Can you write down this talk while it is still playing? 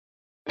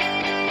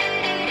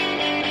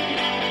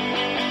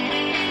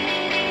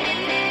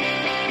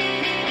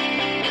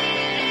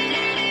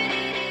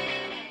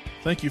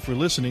Thank you for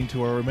listening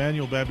to our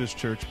Emmanuel Baptist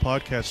Church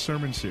podcast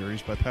sermon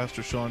series by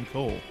Pastor Sean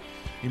Cole.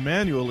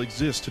 Emmanuel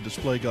exists to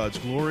display God's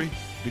glory,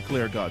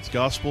 declare God's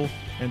gospel,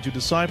 and to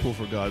disciple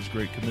for God's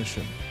Great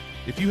Commission.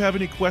 If you have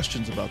any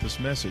questions about this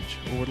message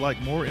or would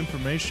like more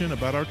information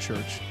about our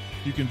church,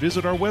 you can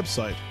visit our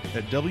website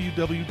at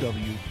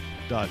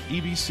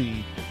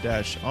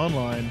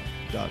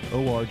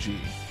www.ebc-online.org.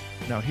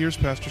 Now here's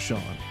Pastor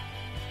Sean.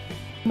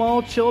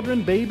 Small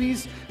children,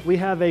 babies, we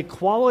have a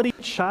quality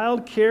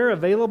child care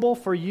available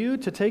for you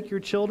to take your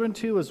children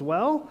to as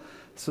well.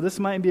 So this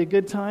might be a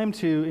good time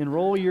to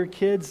enroll your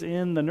kids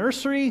in the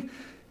nursery,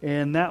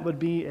 and that would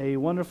be a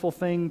wonderful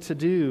thing to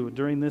do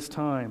during this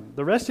time.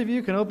 The rest of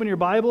you can open your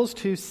Bibles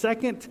to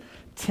 2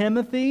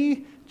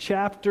 Timothy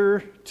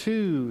chapter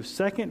 2.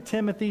 2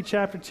 Timothy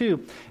chapter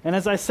 2. And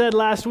as I said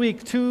last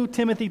week, 2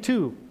 Timothy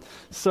 2.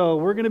 So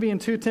we're going to be in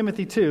 2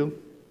 Timothy 2.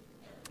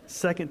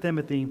 2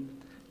 Timothy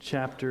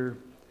chapter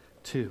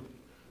 2.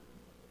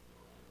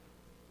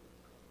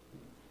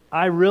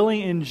 I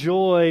really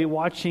enjoy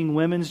watching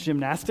women's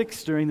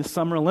gymnastics during the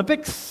Summer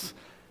Olympics.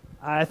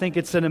 I think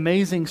it's an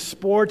amazing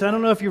sport. I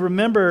don't know if you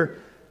remember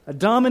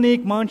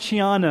Dominique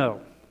Montciano. I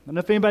don't know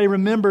if anybody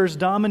remembers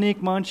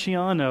Dominique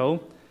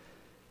Montciano.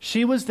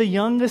 She was the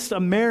youngest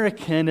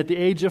American at the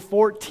age of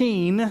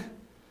 14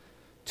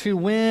 to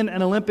win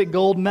an Olympic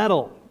gold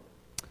medal.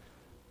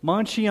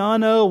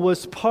 Montciano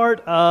was part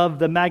of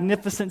the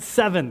Magnificent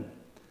Seven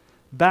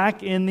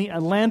back in the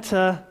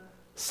Atlanta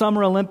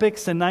Summer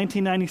Olympics in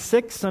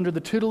 1996 under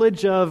the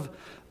tutelage of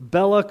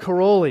Bela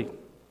Karolyi.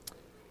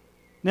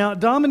 Now,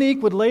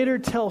 Dominique would later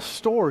tell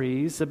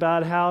stories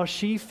about how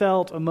she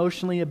felt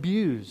emotionally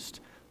abused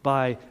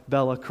by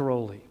Bela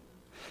Karolyi.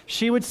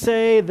 She would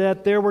say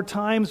that there were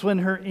times when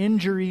her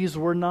injuries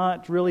were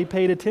not really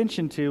paid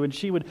attention to, and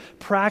she would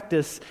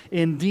practice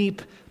in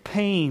deep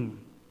pain.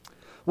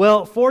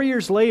 Well, 4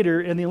 years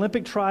later, in the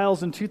Olympic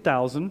trials in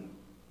 2000,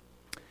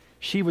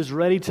 she was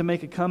ready to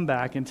make a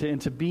comeback and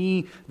to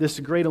be this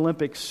great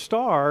Olympic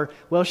star.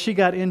 Well, she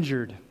got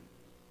injured.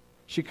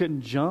 She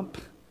couldn't jump.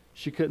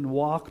 She couldn't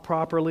walk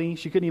properly.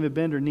 She couldn't even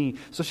bend her knee.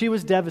 So she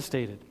was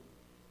devastated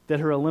that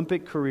her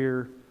Olympic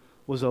career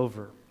was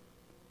over.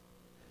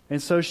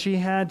 And so she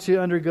had to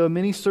undergo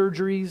many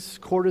surgeries,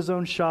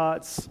 cortisone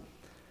shots.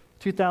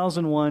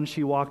 2001,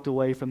 she walked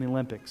away from the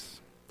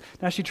Olympics.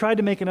 Now, she tried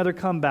to make another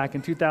comeback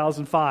in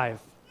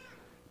 2005,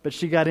 but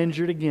she got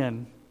injured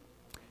again.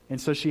 And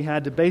so she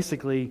had to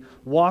basically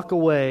walk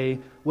away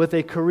with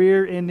a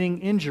career-ending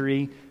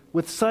injury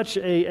with such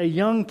a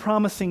young,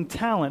 promising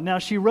talent. Now,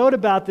 she wrote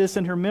about this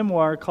in her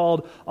memoir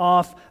called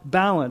Off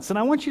Balance. And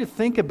I want you to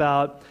think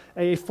about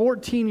a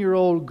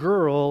 14-year-old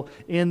girl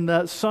in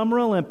the Summer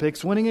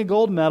Olympics winning a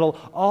gold medal,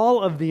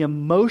 all of the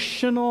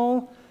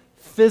emotional,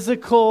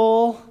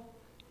 physical,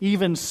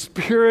 even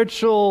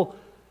spiritual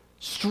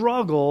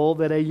struggle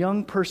that a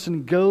young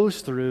person goes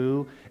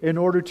through in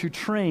order to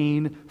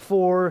train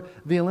for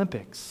the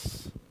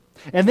Olympics.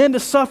 And then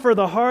to suffer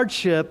the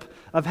hardship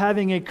of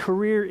having a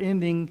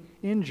career-ending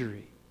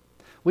injury.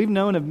 We've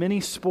known of many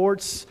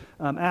sports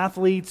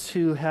athletes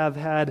who have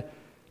had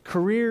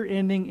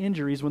career-ending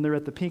injuries when they're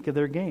at the peak of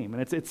their game.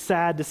 And it's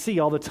sad to see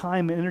all the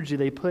time and energy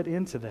they put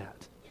into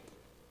that.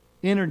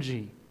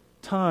 Energy,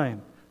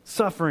 time,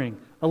 suffering,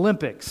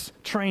 Olympics,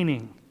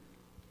 training.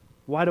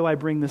 Why do I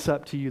bring this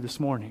up to you this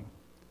morning?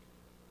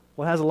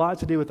 Well, it has a lot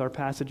to do with our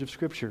passage of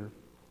Scripture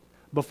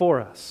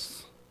before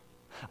us.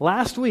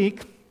 Last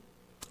week,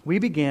 we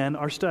began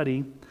our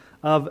study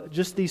of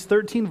just these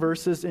 13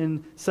 verses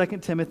in 2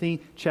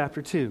 Timothy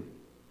chapter 2.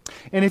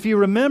 And if you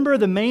remember,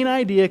 the main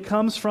idea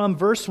comes from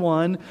verse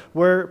 1,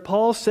 where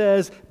Paul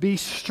says, "Be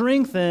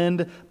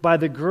strengthened by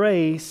the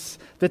grace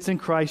that's in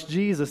Christ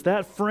Jesus."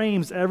 That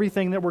frames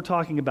everything that we're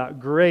talking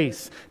about.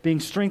 Grace, being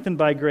strengthened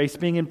by grace,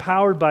 being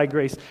empowered by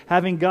grace,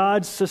 having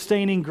God's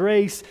sustaining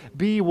grace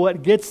be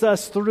what gets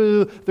us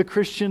through the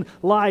Christian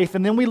life.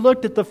 And then we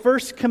looked at the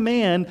first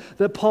command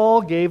that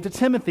Paul gave to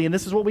Timothy, and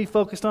this is what we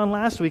focused on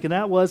last week, and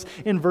that was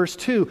in verse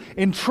 2.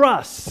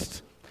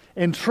 Entrust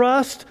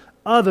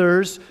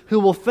others who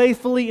will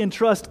faithfully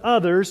entrust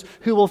others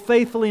who will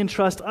faithfully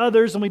entrust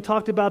others. And we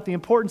talked about the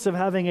importance of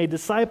having a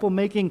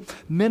disciple-making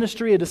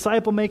ministry, a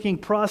disciple-making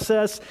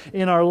process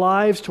in our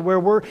lives to where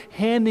we're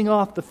handing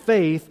off the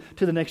faith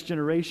to the next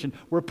generation.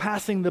 We're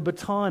passing the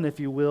baton,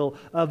 if you will,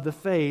 of the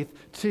faith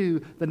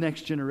to the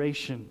next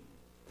generation.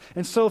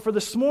 And so for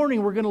this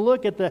morning, we're going to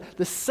look at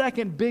the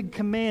second big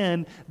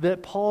command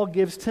that Paul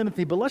gives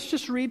Timothy. But let's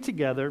just read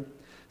together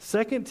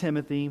 2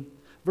 Timothy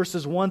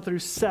verses 1 through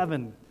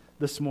 7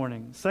 this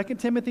morning. 2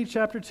 Timothy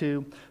chapter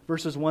 2,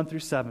 verses 1 through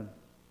 7.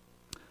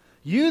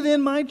 "You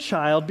then, my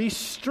child, be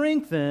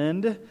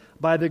strengthened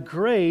by the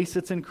grace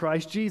that's in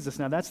Christ Jesus."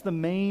 Now, that's the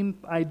main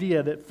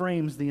idea that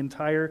frames the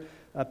entire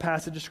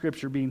passage of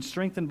Scripture, being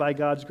strengthened by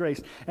God's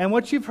grace. "And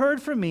what you've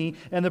heard from me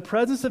in the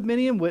presence of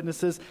many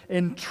witnesses,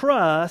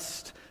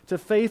 entrust to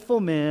faithful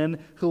men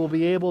who will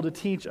be able to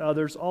teach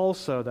others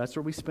also." That's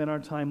where we spent our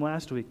time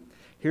last week.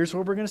 Here's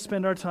where we're going to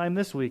spend our time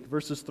this week,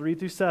 verses 3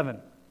 through 7.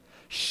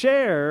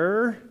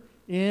 "Share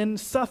in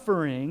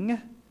suffering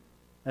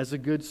as a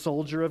good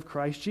soldier of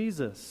Christ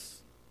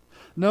Jesus.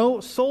 No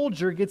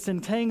soldier gets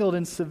entangled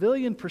in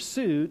civilian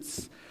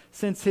pursuits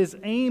since his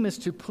aim is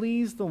to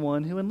please the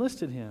one who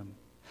enlisted him.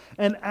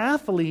 An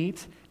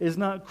athlete is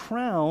not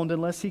crowned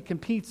unless he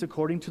competes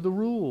according to the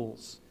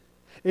rules.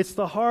 It's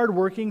the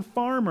hard-working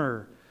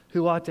farmer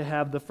who ought to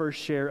have the first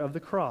share of the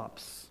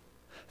crops.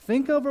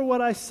 Think over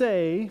what I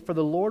say, for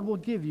the Lord will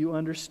give you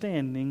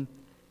understanding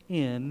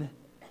in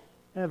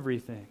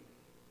everything.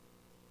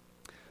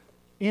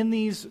 In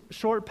these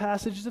short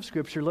passages of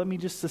Scripture, let me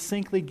just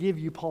succinctly give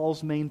you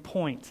Paul's main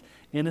point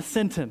in a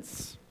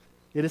sentence.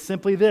 It is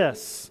simply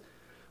this: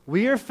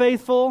 we are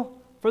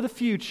faithful for the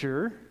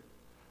future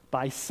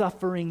by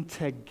suffering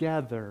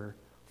together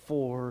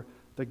for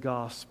the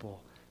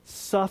gospel.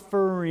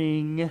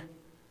 Suffering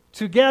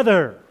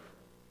together.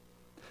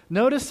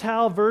 Notice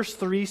how verse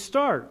 3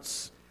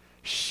 starts.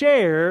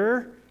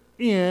 Share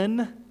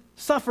in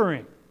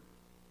suffering.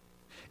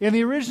 In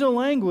the original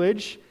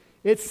language,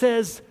 it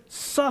says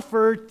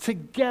suffer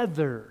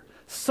together.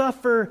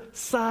 Suffer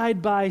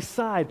side by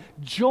side.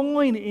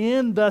 Join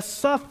in the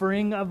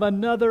suffering of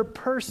another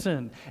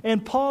person.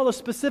 And Paul is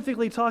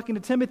specifically talking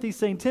to Timothy,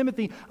 saying,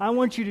 Timothy, I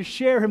want you to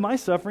share in my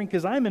suffering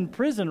because I'm in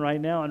prison right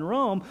now in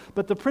Rome,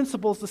 but the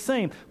principle is the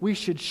same. We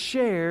should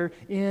share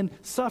in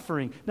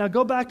suffering. Now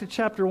go back to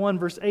chapter 1,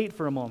 verse 8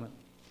 for a moment.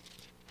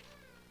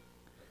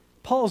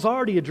 Paul's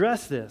already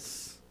addressed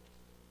this.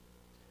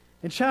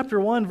 In chapter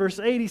 1, verse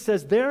 8, he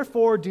says,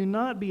 therefore do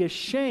not be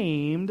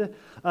ashamed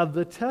of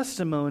the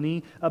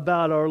testimony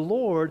about our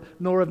Lord,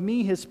 nor of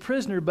me his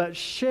prisoner, but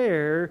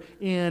share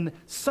in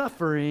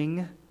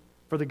suffering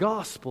for the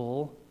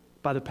gospel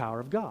by the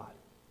power of God.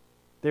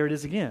 There it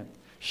is again.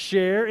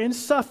 Share in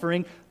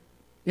suffering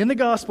in the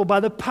gospel by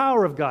the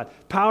power of God.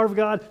 Power of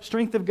God,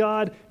 strength of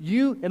God.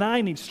 You and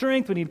I need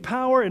strength. We need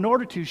power in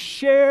order to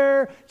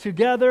share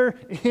together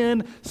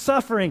in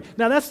suffering.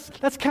 Now that's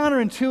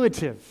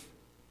counterintuitive.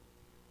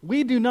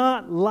 We do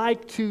not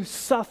like to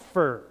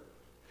suffer.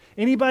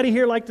 Anybody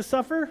here like to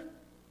suffer?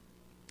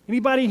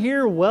 Anybody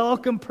here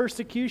welcome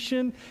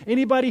persecution?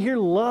 Anybody here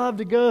love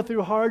to go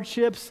through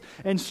hardships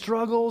and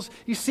struggles?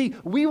 You see,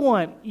 we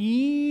want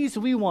ease,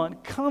 we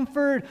want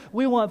comfort,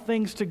 we want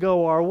things to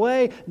go our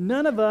way.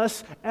 None of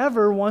us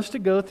ever wants to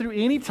go through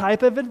any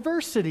type of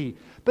adversity.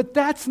 But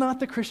that's not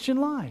the Christian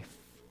life.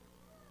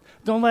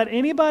 Don't let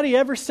anybody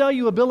ever sell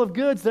you a bill of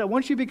goods that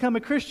once you become a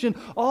Christian,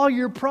 all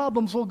your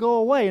problems will go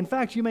away. In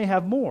fact, you may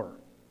have more.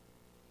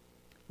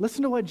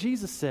 Listen to what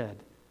Jesus said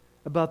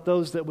about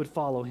those that would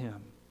follow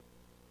him.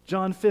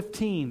 John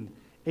 15,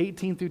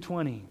 18 through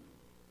 20.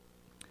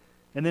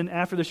 And then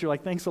after this, you're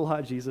like, thanks a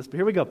lot, Jesus. But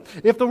here we go.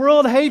 If the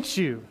world hates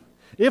you,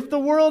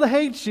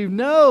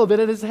 know that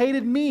it has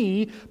hated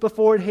me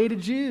before it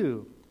hated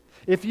you.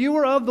 If you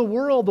were of the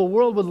world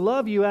would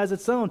love you as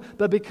its own.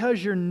 But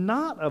because you're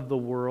not of the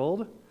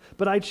world,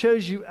 but I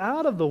chose you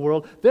out of the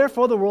world,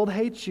 therefore the world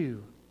hates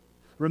you.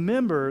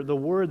 Remember the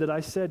word that I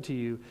said to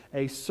you,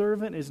 a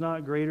servant is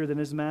not greater than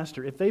his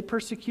master. If they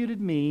persecuted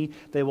me,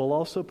 they will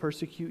also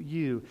persecute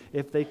you.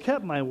 If they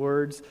kept my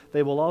words,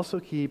 they will also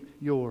keep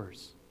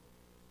yours.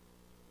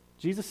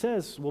 Jesus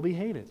says we'll be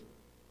hated.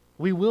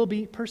 We will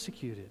be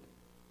persecuted.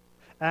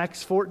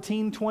 Acts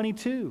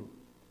 14:22.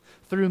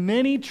 Through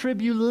many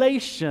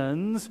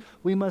tribulations,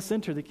 we must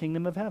enter the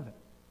kingdom of heaven.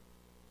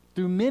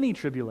 Through many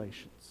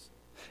tribulations.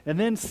 And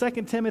then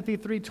 2 Timothy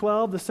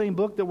 3:12, the same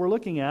book that we're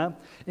looking at,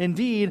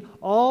 indeed,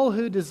 all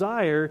who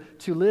desire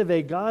to live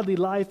a godly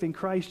life in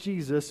Christ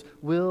Jesus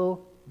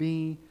will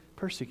be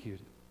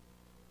persecuted.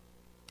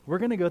 We're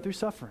going to go through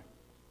suffering.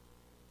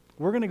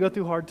 We're going to go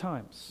through hard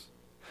times.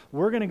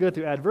 We're going to go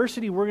through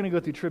adversity. We're going to go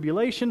through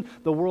tribulation.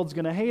 The world's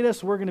going to hate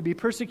us. We're going to be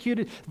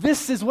persecuted.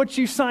 This is what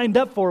you signed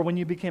up for when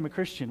you became a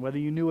Christian, whether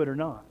you knew it or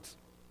not.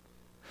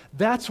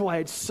 That's why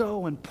it's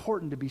so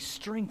important to be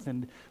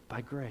strengthened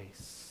by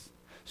grace.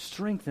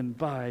 Strengthened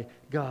by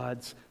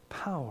God's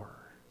power.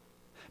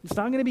 It's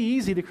not going to be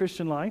easy, the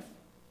Christian life.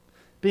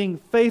 Being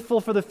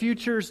faithful for the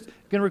future is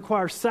going to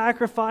require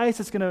sacrifice.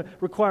 It's going to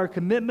require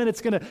commitment.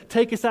 It's going to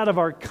take us out of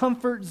our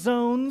comfort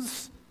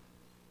zones.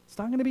 It's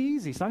not going to be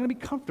easy. It's not going to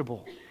be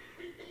comfortable.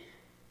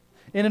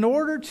 And in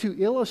order to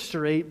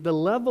illustrate the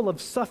level of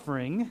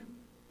suffering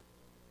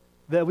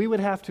that we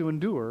would have to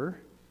endure,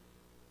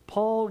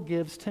 Paul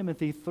gives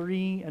Timothy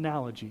 3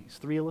 analogies,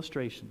 3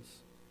 illustrations.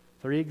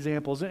 3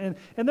 examples. And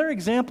they're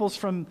examples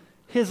from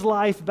his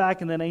life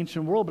back in that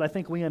ancient world, but I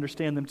think we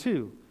understand them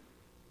too.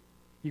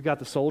 You've got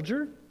the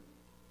soldier,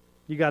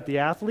 you got the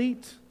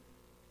athlete,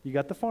 you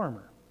got the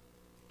farmer.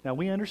 Now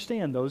we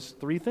understand those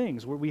 3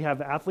 things. We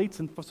have athletes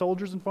and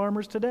soldiers and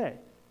farmers today.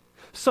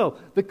 So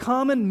the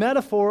common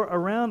metaphor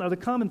around, or the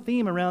common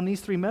theme around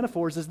these 3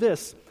 metaphors is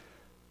this: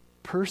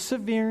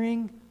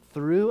 persevering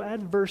through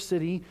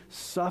adversity,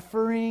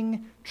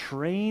 suffering,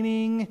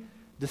 training,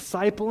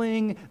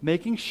 discipling,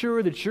 making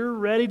sure that you're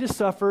ready to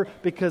suffer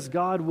because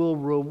God will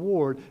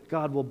reward,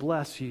 God will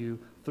bless you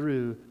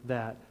through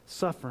that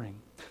suffering.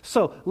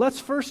 So let's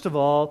first of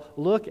all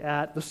look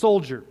at the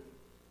soldier.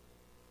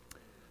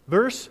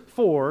 Verse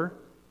 4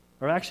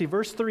 Or actually,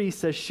 verse 3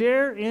 says,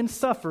 share in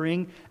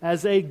suffering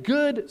as a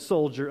good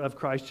soldier of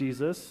Christ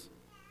Jesus.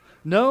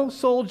 No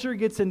soldier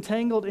gets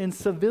entangled in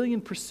civilian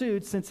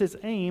pursuits since his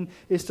aim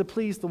is to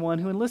please the one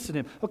who enlisted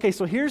him. Okay,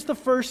 so here's the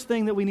first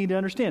thing that we need to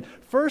understand.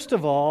 First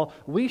of all,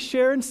 we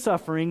share in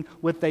suffering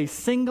with a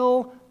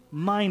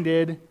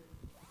single-minded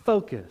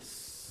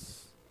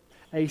focus.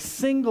 A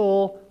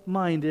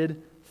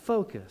single-minded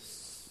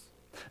focus.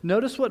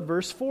 Notice what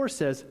verse 4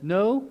 says.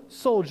 No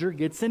soldier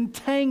gets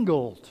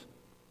entangled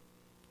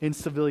in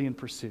civilian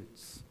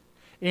pursuits.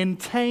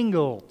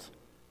 Entangled.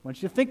 I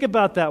want you to think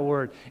about that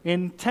word.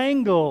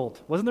 Entangled.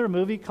 Wasn't there a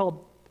movie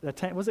called,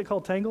 was it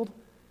called Tangled?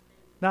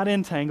 Not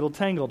Entangled,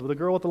 Tangled, with a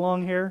girl with the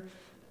long hair.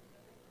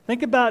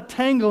 Think about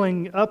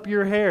tangling up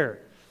your hair.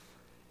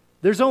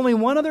 There's only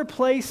one other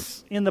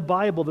place in the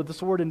Bible that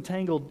this word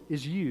entangled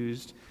is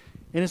used,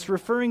 and it's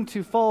referring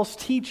to false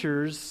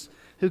teachers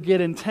who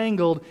get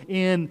entangled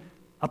in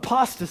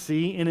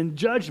apostasy and in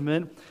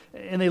judgment,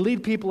 and they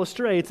lead people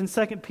astray. It's in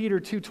 2 Peter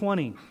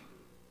 2:20.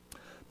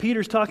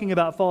 Peter's talking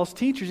about false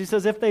teachers. He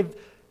says,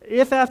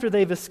 if after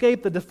they've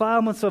escaped the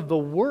defilements of the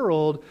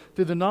world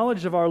through the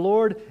knowledge of our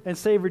Lord and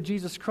Savior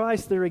Jesus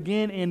Christ, they're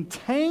again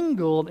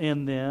entangled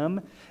in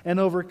them and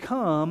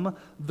overcome,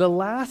 the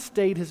last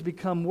state has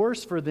become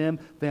worse for them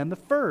than the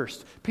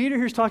first. Peter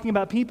here's talking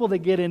about people that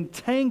get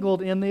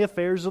entangled in the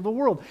affairs of the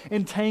world,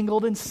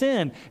 entangled in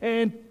sin.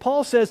 And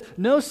Paul says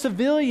no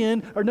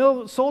civilian or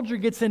no soldier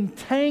gets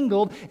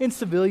entangled in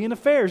civilian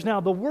affairs. Now,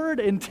 the word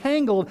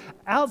entangled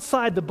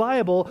outside the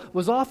Bible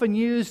was often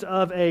used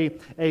of a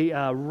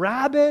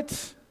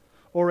rabbit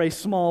or a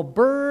small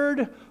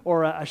bird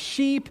or a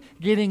sheep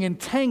getting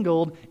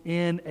entangled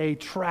in a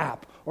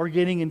trap or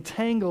getting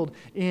entangled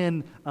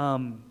in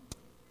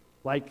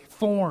like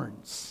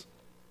thorns.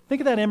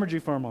 Think of that imagery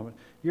for a moment.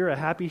 You're a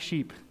happy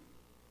sheep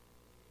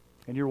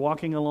and you're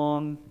walking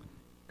along,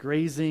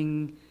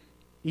 grazing,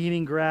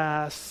 eating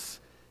grass,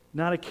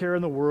 not a care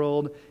in the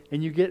world,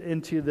 and you get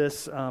into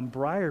this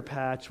briar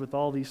patch with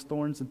all these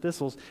thorns and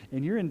thistles,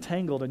 and you're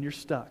entangled and you're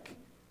stuck.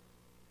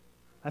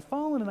 I've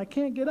fallen and I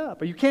can't get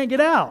up, or you can't get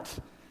out.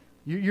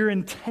 You're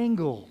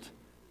entangled.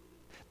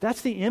 That's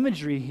the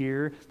imagery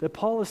here that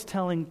Paul is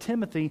telling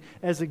Timothy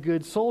as a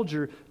good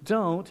soldier,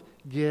 don't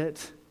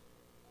get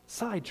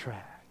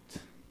sidetracked.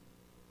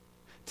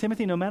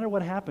 Timothy, no matter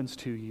what happens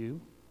to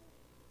you,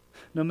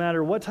 no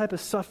matter what type of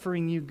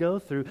suffering you go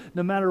through,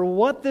 no matter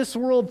what this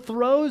world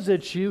throws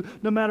at you,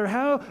 no matter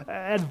how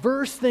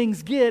adverse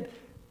things get,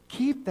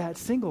 keep that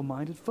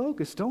single-minded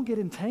focus. Don't get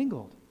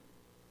entangled.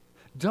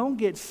 Don't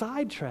get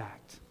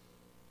sidetracked.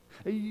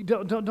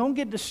 Don't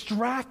get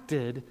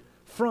distracted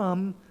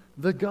from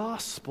the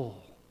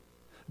gospel.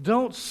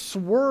 Don't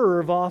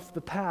swerve off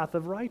the path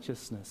of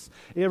righteousness.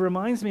 It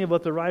reminds me of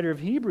what the writer of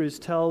Hebrews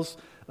tells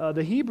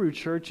the Hebrew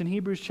church in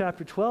Hebrews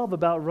chapter 12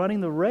 about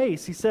running the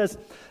race. He says,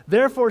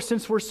 therefore,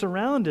 since we're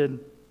surrounded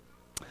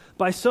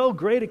by so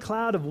great a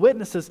cloud of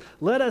witnesses,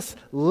 let us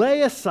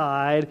lay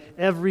aside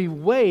every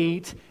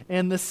weight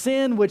and the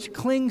sin which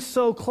clings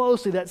so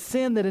closely, that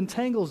sin that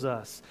entangles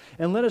us.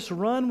 And let us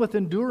run with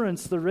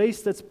endurance the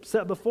race that's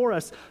set before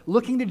us,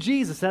 looking to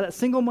Jesus, that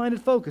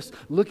single-minded focus,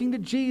 looking to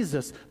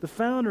Jesus, the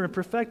founder and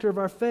perfecter of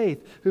our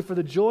faith, who for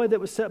the joy that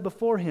was set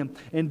before him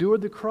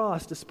endured the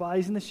cross,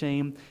 despising the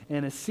shame,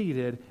 and is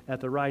seated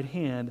at the right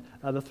hand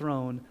of the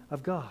throne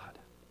of God.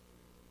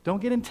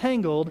 Don't get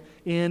entangled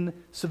in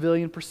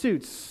civilian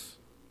pursuits.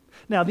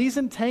 Now, these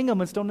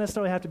entanglements don't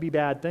necessarily have to be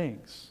bad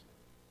things.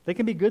 They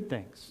can be good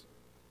things.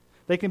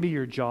 They can be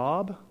your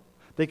job.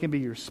 They can be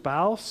your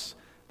spouse.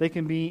 They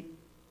can be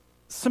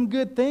some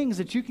good things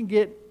that you can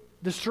get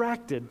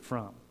distracted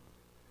from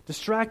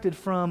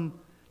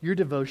your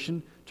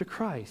devotion to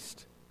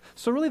Christ.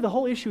 So really the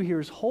whole issue here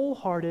is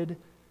wholehearted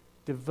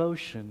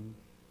devotion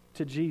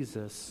to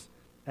Jesus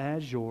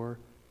as your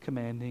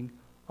commanding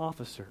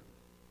officer.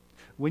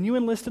 When you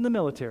enlist in the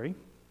military,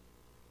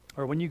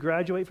 or when you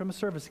graduate from a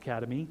service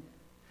academy,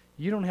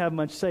 you don't have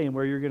much say in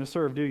where you're going to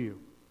serve, do you?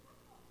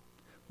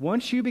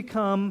 Once you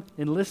become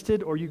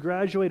enlisted or you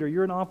graduate or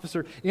you're an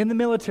officer in the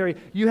military,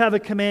 you have a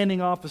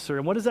commanding officer.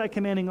 And what does that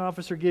commanding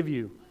officer give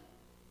you?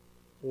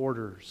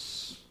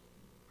 Orders.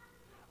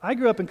 I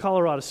grew up in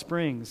Colorado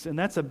Springs, and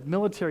that's a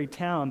military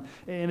town,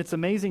 and it's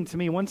amazing to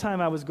me. One time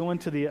I was going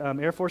to the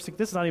Air Force.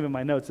 This is not even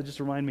my notes, it just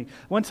reminded me.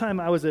 One time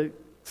I was a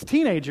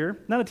teenager,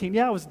 not a teen,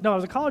 I was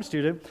a college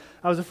student.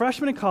 I was a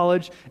freshman in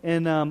college,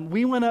 and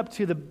we went up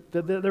to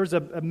there was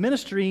a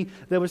ministry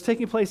that was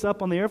taking place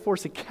up on the Air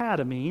Force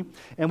Academy,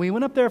 and we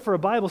went up there for a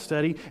Bible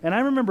study, and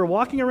I remember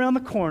walking around the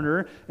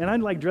corner, and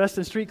I'm like dressed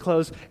in street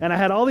clothes, and I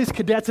had all these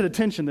cadets at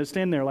attention that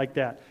stand there like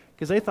that,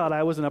 because they thought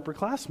I was an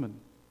upperclassman.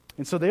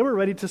 And so they were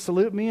ready to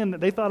salute me, and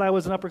they thought I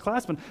was an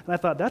upperclassman. And I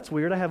thought, that's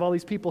weird. I have all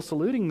these people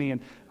saluting me.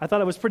 And I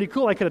thought it was pretty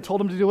cool. I could have told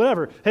them to do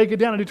whatever. Hey, get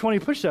down and do 20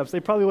 push-ups. They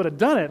probably would have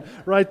done it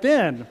right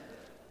then.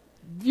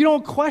 You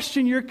don't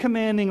question your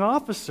commanding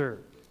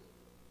officer.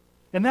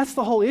 And that's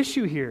the whole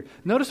issue here.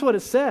 Notice what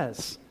it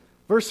says.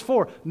 Verse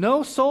 4,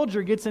 no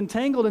soldier gets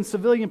entangled in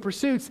civilian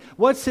pursuits.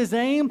 What's his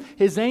aim?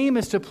 His aim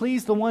is to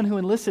please the one who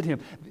enlisted him.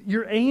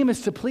 Your aim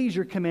is to please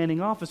your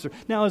commanding officer.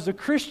 Now, as a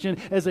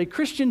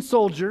Christian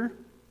soldier,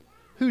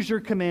 who's your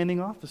commanding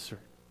officer?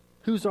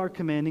 Who's our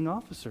commanding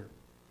officer?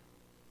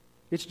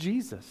 It's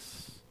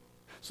Jesus.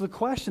 So the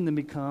question then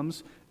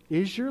becomes,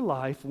 is your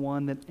life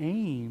one that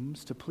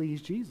aims to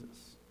please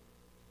Jesus?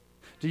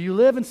 Do you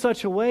live in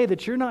such a way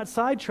that you're not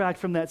sidetracked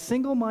from that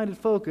single-minded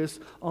focus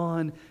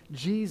on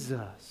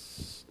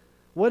Jesus?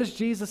 What does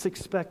Jesus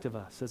expect of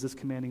us as his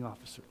commanding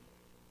officer?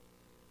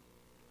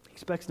 He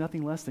expects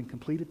nothing less than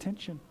complete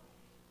attention,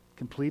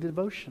 complete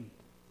devotion.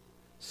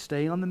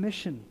 Stay on the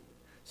mission.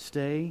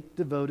 Stay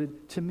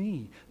devoted to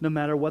me, no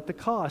matter what the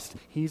cost.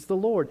 He's the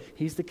Lord.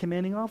 He's the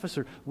commanding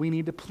officer. We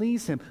need to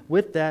please him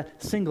with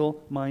that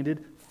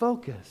single-minded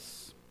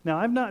focus. Now,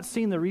 I've not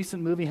seen the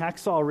recent movie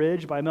Hacksaw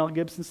Ridge by Mel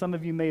Gibson. Some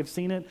of you may have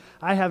seen it.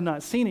 I have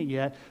not seen it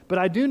yet, but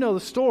I do know the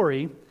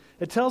story.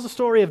 It tells the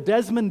story of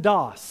Desmond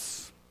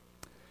Doss.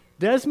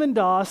 Desmond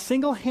Doss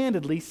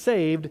single-handedly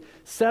saved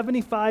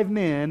 75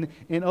 men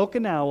in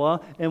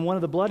Okinawa in one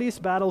of the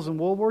bloodiest battles in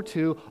World War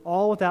II,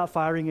 all without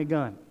firing a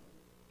gun.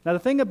 Now, the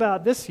thing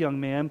about this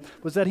young man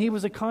was that he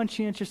was a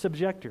conscientious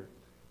objector.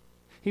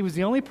 He was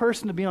the only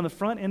person to be on the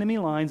front enemy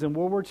lines in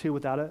World War II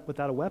without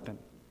a weapon.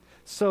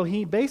 So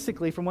he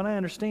basically, from what I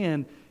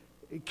understand,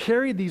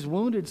 carried these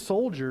wounded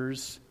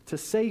soldiers to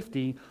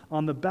safety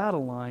on the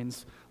battle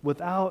lines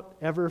without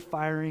ever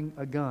firing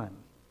a gun.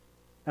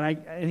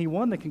 And he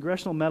won the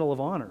Congressional Medal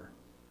of Honor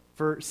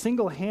for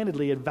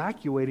single-handedly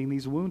evacuating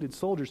these wounded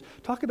soldiers.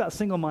 Talk about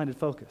single-minded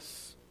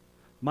focus.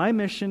 My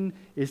mission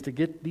is to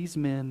get these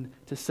men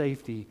to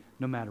safety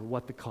no matter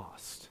what the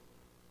cost.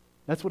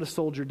 That's what a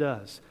soldier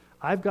does.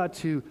 I've got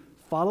to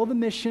follow the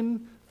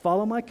mission,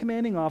 follow my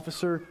commanding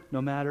officer,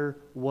 no matter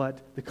what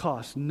the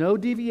cost. No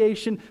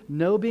deviation,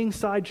 no being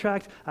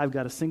sidetracked. I've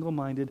got a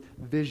single-minded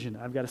vision.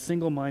 I've got a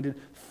single-minded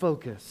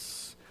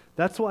focus.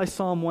 That's why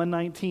Psalm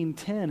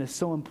 119:10 is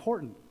so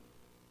important.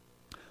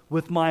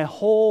 With my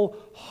whole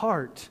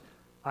heart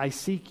I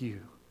seek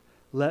you.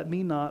 Let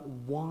me not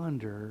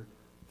wander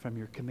from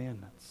your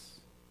commandments.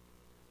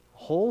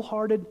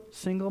 Wholehearted,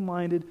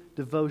 single-minded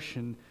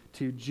devotion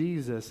to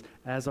Jesus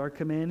as our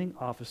commanding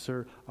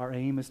officer. Our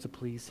aim is to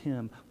please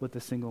him with a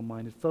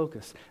single-minded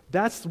focus.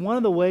 That's one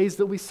of the ways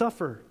that we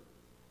suffer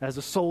as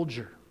a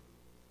soldier.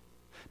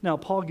 Now,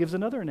 Paul gives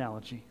another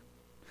analogy.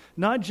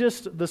 Not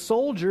just the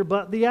soldier,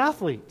 but the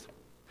athlete.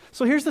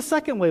 So here's the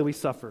second way we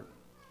suffer.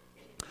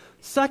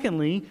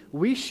 Secondly,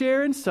 we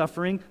share in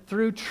suffering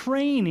through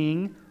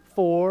training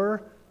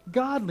for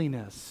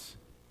godliness.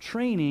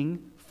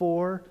 Training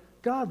for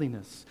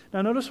godliness.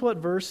 Now notice what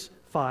verse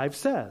 5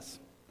 says.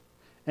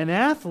 An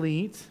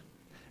athlete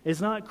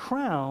is not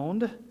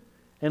crowned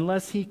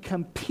unless he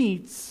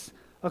competes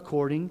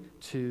according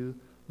to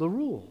the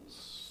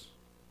rules.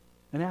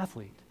 An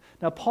athlete.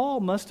 Now, Paul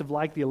must have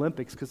liked the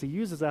Olympics because he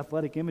uses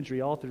athletic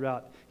imagery all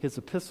throughout his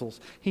epistles.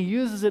 He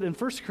uses it in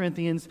 1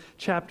 Corinthians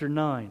chapter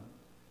 9,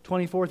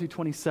 24 through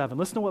 27.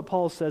 Listen to what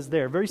Paul says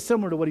there. Very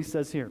similar to what he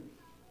says here.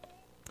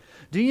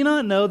 Do you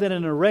not know that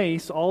in a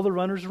race all the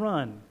runners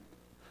run,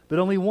 but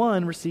only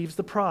one receives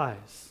the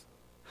prize?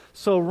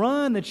 So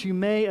run that you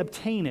may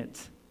obtain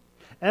it.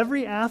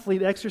 Every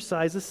athlete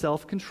exercises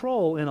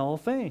self-control in all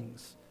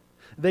things.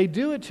 They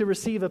do it to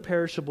receive a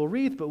perishable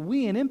wreath, but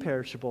we an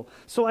imperishable.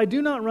 So I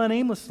do not run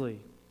aimlessly.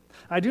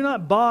 I do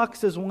not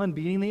box as one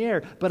beating the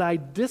air, but I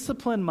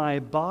discipline my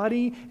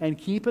body and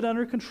keep it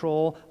under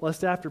control,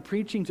 lest after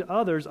preaching to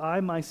others, I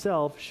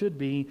myself should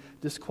be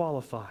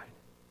disqualified.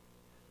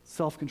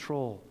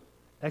 Self-control,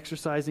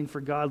 exercising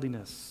for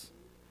godliness.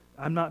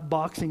 I'm not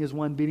boxing as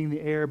one beating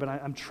the air, but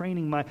I'm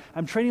training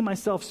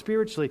myself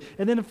spiritually.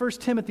 And then in 1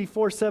 Timothy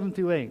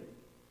 4:7-8,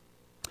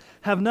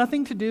 have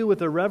nothing to do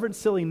with irreverent,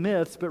 silly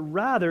myths, but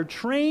rather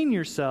train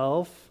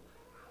yourself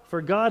for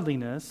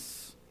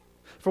godliness.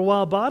 For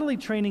while bodily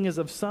training is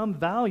of some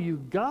value,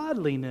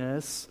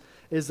 godliness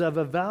is of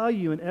a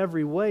value in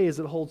every way as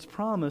it holds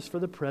promise for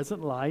the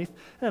present life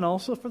and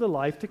also for the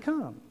life to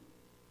come.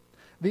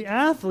 The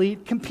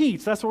athlete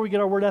competes. That's where we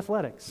get our word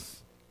athletics.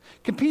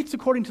 Competes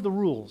according to the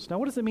rules. Now,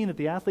 what does it mean that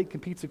the athlete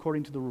competes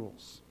according to the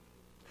rules?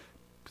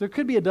 There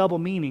could be a double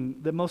meaning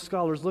that most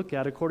scholars look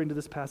at according to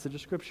this passage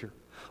of Scripture.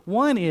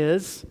 One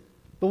is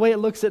the way it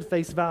looks at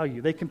face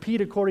value. They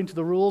compete according to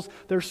the rules.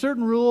 There are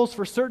certain rules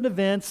for certain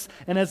events,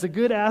 and as a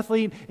good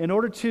athlete, in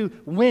order to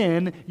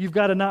win, you've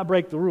got to not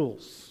break the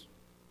rules.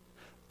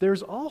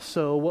 There's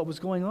also what was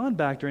going on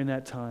back during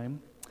that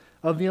time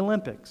of the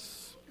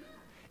Olympics.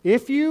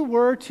 If you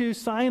were to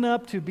sign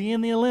up to be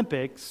in the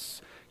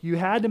Olympics, you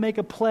had to make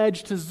a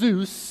pledge to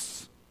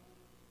Zeus,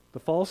 the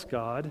false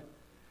god,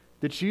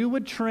 that you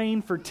would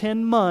train for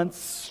 10 months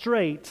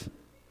straight,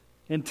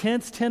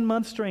 intense 10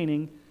 months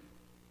training,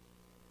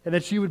 and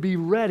that you would be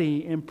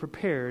ready and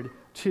prepared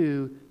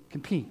to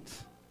compete.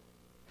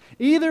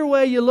 Either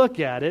way you look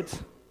at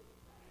it,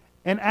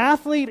 an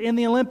athlete in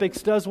the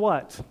Olympics does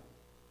what?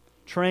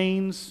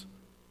 Trains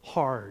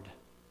hard,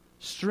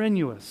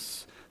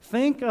 strenuous.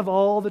 Think of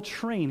all the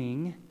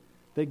training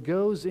that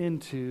goes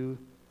into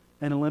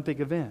an Olympic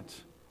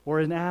event or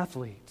an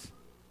athlete.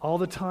 All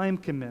the time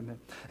commitment.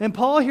 And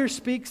Paul here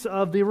speaks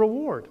of the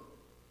reward.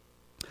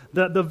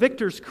 The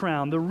victor's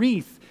crown, the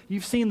wreath.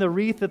 You've seen the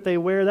wreath that they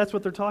wear. That's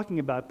what they're talking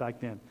about back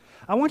then.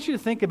 I want you to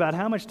think about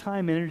how much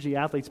time and energy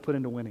athletes put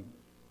into winning.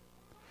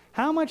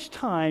 How much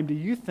time do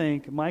you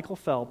think Michael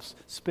Phelps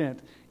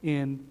spent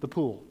in the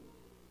pool?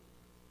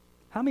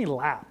 How many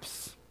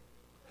laps?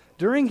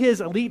 During his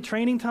elite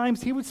training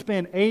times, he would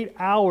spend 8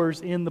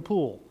 hours in the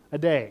pool a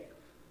day.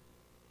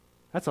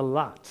 That's a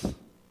lot.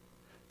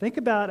 Think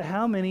about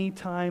how many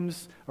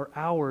times or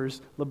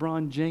hours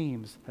LeBron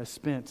James has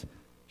spent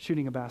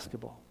shooting a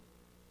basketball.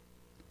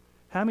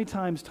 How many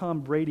times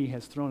Tom Brady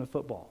has thrown a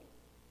football?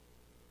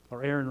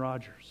 Or Aaron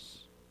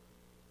Rodgers?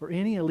 Or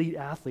any elite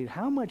athlete?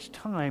 How much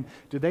time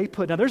do they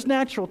put? Now, there's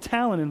natural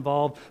talent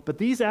involved, but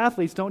these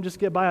athletes don't just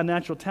get by on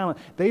natural talent.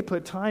 They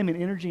put time and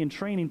energy and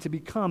training to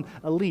become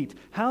elite.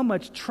 How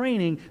much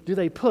training do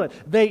they put?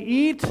 They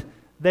eat,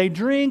 they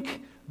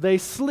drink, they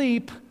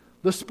sleep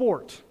the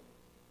sport.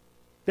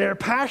 They're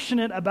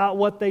passionate about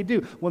what they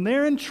do. When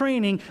they're in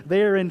training,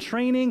 they're in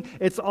training.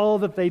 It's all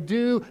that they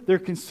do. They're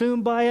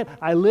consumed by it.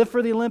 I live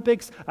for the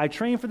Olympics. I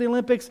train for the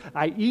Olympics.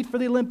 I eat for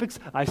the Olympics.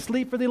 I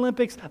sleep for the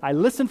Olympics. I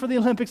listen for the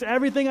Olympics.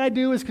 Everything I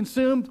do is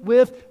consumed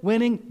with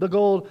winning the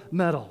gold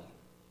medal.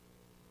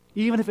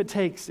 Even if it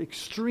takes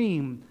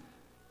extreme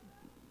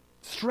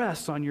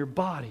stress on your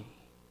body.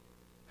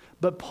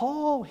 But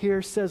Paul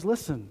here says,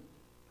 listen,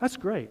 that's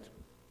great.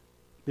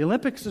 The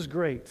Olympics is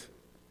great.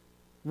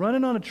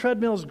 Running on a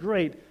treadmill is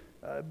great.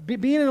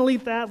 Being an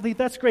elite athlete,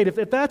 that's great.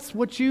 If that's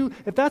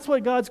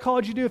what God's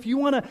called you to do, if you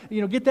want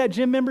to, get that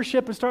gym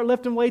membership and start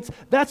lifting weights,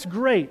 that's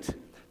great.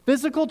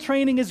 Physical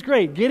training is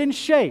great. Get in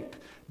shape.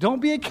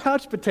 Don't be a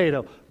couch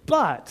potato.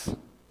 But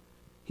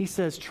he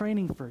says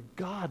training for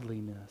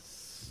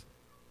godliness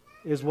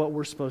is what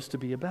we're supposed to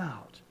be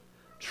about.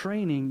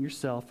 Training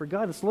yourself for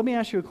godliness. So let me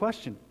ask you a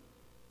question.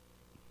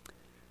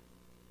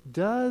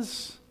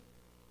 Does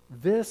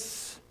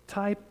this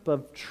type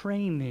of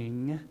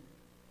training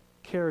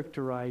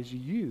characterize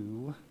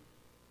you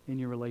in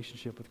your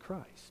relationship with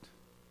Christ?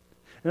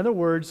 In other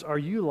words, are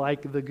you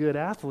like the good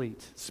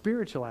athlete,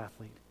 spiritual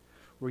athlete,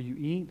 where you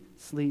eat,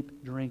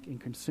 sleep, drink,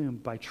 and consume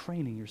by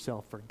training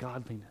yourself for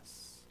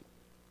godliness,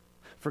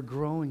 for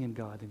growing in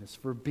godliness,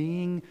 for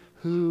being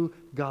who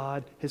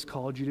God has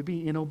called you to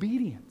be in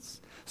obedience?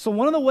 So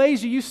one of the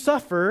ways you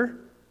suffer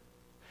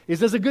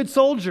is as a good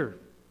soldier.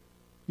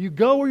 You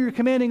go where your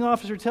commanding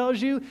officer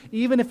tells you,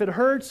 even if it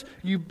hurts.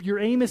 Your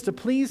aim is to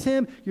please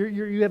him.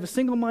 You have a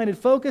single-minded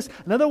focus.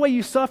 Another way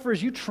you suffer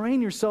is you train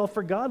yourself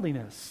for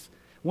godliness.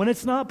 When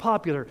it's not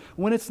popular,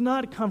 when it's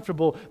not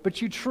comfortable,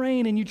 but you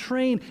train and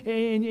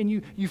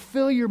you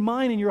fill your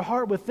mind and your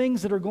heart with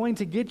things that are going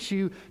to get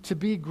you to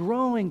be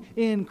growing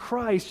in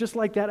Christ, just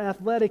like that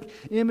athletic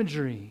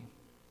imagery.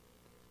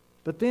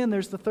 But then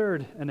there's the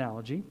third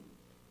analogy.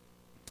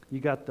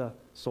 You got the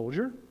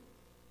soldier.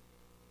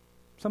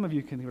 Some of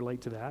you can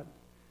relate to that.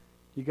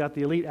 You got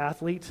the elite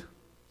athlete.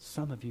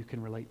 Some of you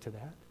can relate to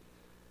that.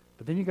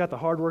 But then you got the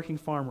hardworking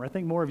farmer. I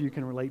think more of you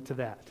can relate to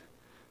that.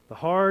 The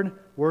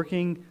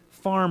hardworking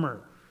farmer.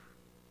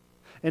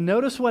 And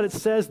notice what it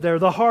says there,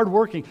 the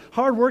hardworking.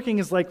 Hardworking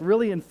is like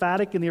really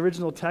emphatic in the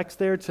original text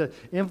there to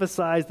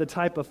emphasize the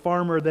type of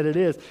farmer that it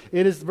is.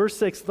 It is verse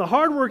 6, the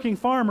hardworking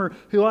farmer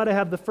who ought to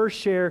have the first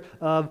share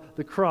of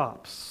the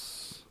crops.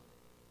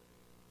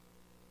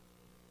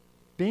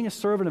 Being a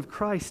servant of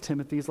Christ,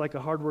 Timothy, is like a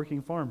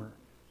hardworking farmer.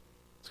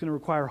 It's going to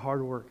require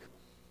hard work.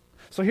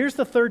 So here's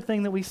the third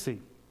thing that we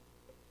see.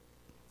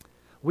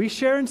 We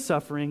share in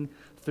suffering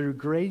through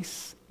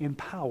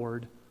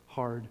grace-empowered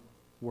hard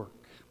work.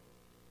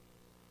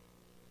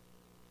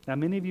 Now,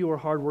 many of you are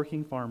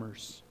hardworking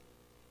farmers.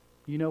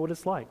 You know what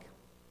it's like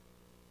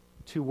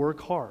to work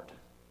hard,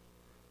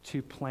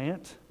 to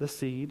plant the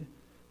seed,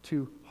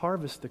 to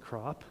harvest the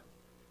crop.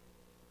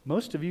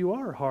 Most of you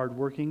are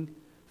hardworking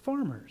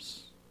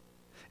farmers.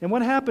 And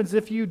what happens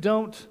if you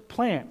don't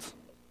plant?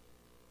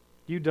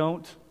 You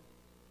don't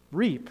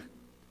reap.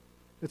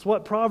 It's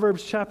what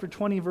Proverbs chapter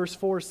 20 verse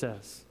 4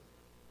 says.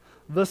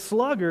 The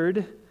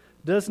sluggard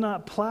does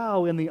not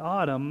plow in the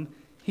autumn.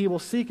 He will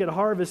seek at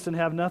harvest and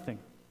have nothing.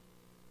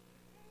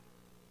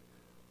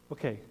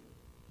 Okay.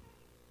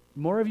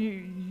 More of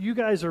you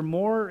guys are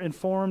more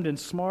informed and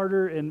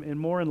smarter and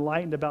more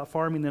enlightened about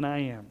farming than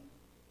I am.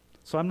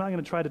 So I'm not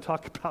going to try to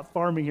talk about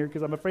farming here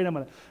because I'm afraid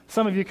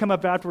some of you come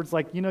up afterwards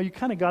like, you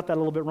kind of got that a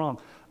little bit wrong.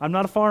 I'm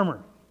not a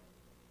farmer.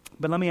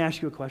 But let me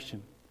ask you a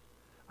question.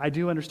 I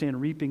do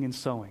understand reaping and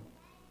sowing.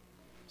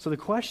 So the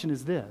question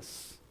is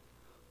this.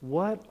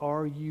 What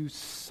are you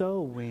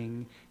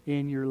sowing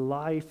in your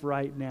life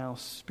right now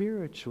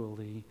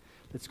spiritually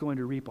that's going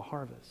to reap a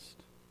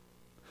harvest?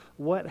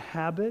 What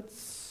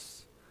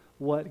habits,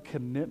 what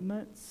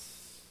commitments,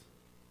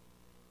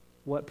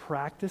 what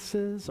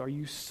practices are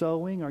you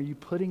sowing, are you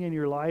putting in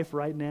your life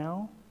right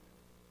now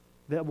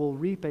that will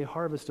reap a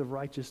harvest of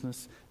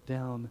righteousness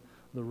down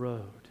the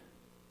road?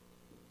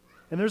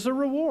 And there's a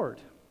reward.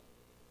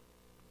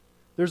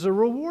 There's a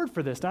reward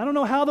for this. Now, I don't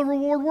know how the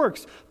reward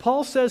works.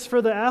 Paul says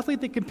for the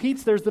athlete that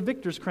competes, there's the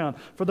victor's crown.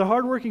 For the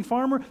hardworking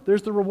farmer,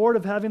 there's the reward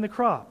of having the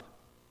crop.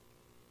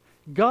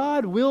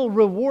 God will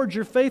reward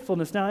your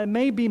faithfulness. Now, it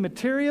may be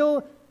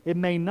material, it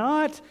may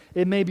not.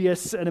 It may be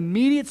an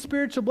immediate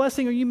spiritual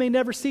blessing, or you may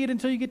never see it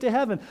until you get to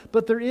heaven.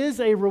 But there is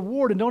a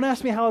reward, and don't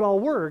ask me how it all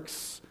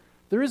works.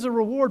 There is a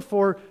reward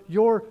for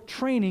your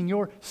training,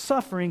 your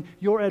suffering,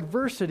 your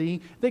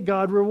adversity that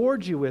God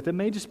rewards you with. It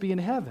may just be in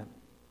heaven.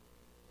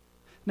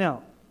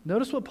 Now,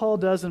 notice what Paul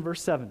does in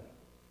verse 7.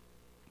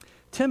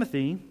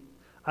 Timothy,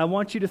 I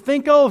want you to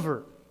think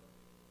over,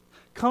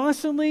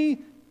 constantly,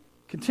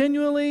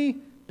 continually,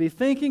 be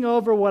thinking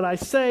over what I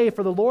say,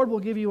 for the Lord will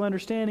give you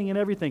understanding in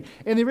everything.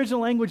 In the original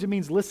language, it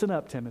means listen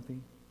up, Timothy.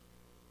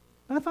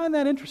 And I find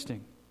that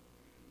interesting.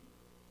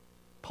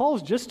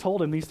 Paul's just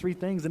told him these three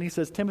things, and he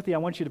says, Timothy, I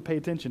want you to pay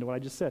attention to what I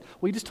just said.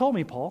 Well, you just told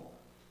me, Paul.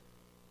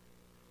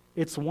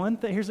 It's one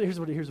thing, here's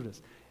what it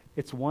is.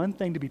 It's one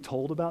thing to be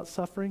told about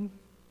suffering.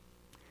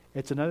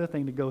 It's another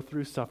thing to go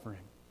through suffering.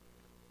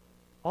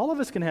 All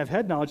of us can have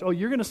head knowledge. Oh,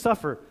 you're going to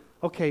suffer.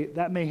 Okay,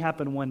 that may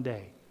happen one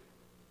day.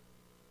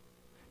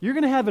 You're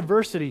going to have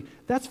adversity.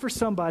 That's for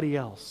somebody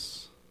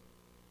else.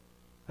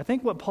 I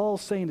think what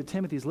Paul's saying to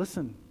Timothy is,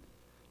 listen,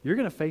 you're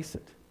going to face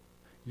it.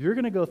 You're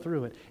going to go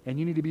through it, and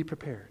you need to be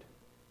prepared.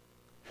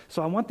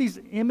 So I want these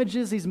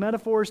images, these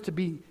metaphors to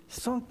be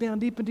sunk down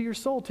deep into your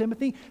soul,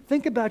 Timothy.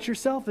 Think about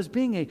yourself as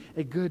being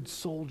a good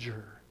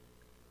soldier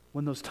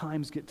when those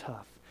times get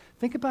tough.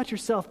 Think about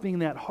yourself being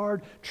that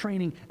hard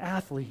training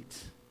athlete.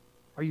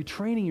 Are you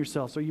training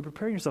yourself? So are you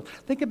preparing yourself?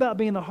 Think about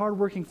being the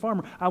hardworking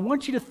farmer. I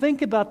want you to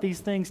think about these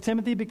things,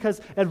 Timothy,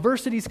 because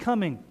adversity is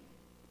coming.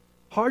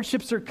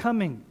 Hardships are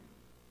coming.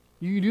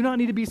 You do not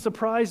need to be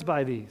surprised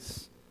by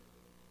these.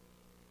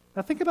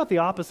 Now think about the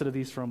opposite of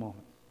these for a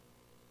moment.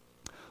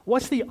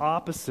 What's the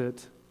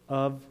opposite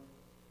of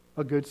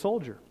a good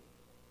soldier?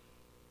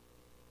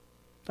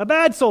 A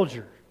bad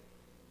soldier.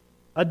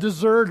 A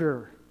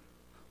deserter.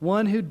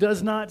 One who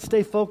does not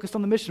stay focused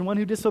on the mission. One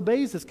who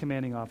disobeys his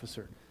commanding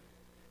officer.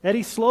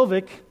 Eddie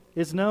Slovik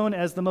is known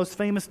as the most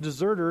famous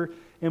deserter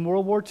in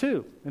World War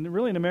II, and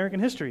really in American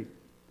history.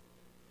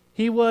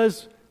 He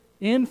was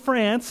in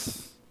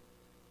France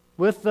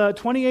with the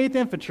 28th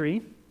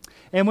Infantry,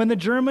 and when the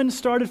Germans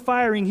started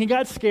firing, he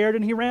got scared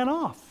and he ran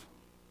off.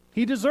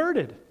 He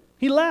deserted.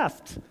 He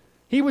left.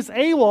 He was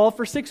AWOL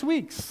for 6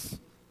 weeks.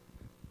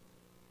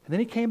 And then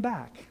he came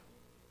back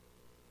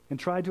and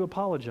tried to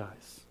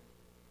apologize.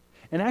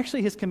 And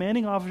actually his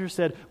commanding officer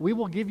said, we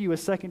will give you a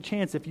second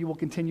chance if you will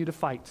continue to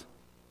fight.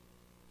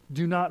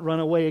 Do not run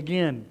away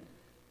again.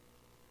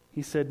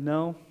 He said,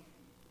 no,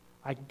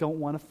 I don't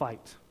want to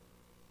fight.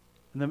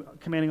 And the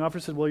commanding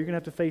officer said, well, you're going to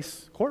have to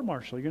face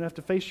court-martial. You're going to have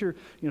to face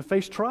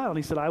face trial. And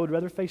he said, I would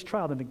rather face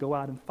trial than to go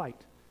out and fight.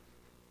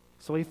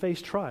 So he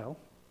faced trial.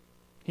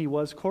 He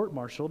was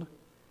court-martialed,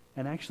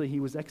 and actually he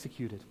was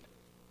executed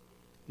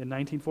in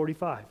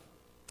 1945.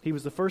 He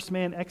was the first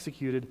man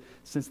executed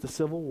since the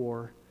Civil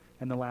War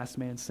and the last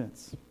man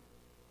since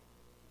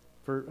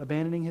for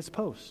abandoning his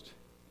post.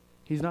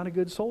 He's not a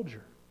good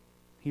soldier.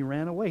 He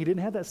ran away. He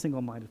didn't have that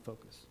single-minded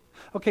focus.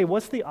 Okay,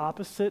 what's the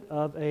opposite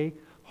of a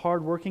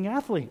hardworking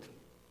athlete?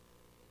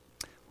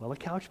 Well, a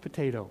couch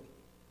potato.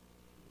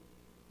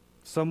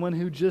 Someone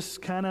who just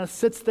kind of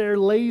sits there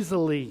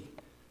lazily.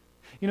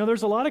 You know,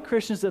 there's a lot of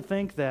Christians that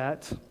think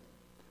that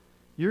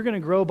you're going to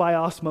grow by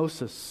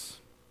osmosis.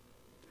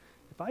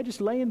 If I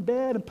just lay in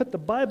bed and put the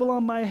Bible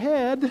on my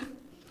head,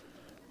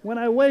 when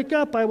I wake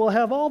up, I will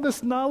have all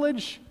this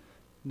knowledge.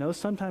 No,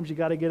 sometimes you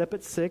got to get up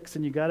at 6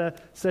 and you got to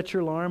set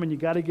your alarm and you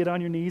got to get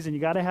on your knees and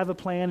you got to have a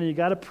plan and you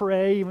got to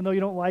pray even though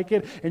you don't like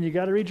it and you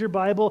got to read your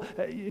Bible.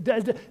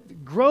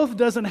 Growth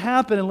doesn't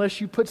happen unless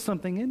you put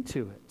something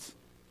into it.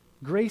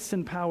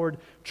 Grace-empowered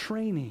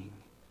training.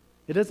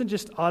 It doesn't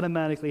just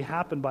automatically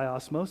happen by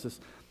osmosis.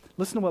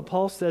 Listen to what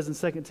Paul says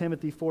in 2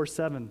 Timothy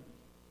 4:7.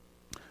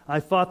 I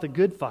fought the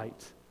good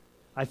fight.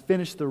 I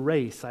finished the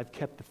race. I've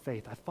kept the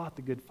faith. I fought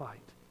the good fight.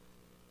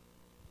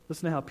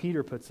 Listen to how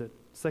Peter puts it.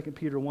 2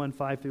 Peter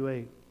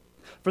 1:5-8.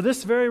 For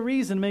this very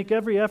reason, make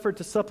every effort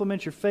to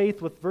supplement your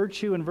faith with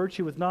virtue, and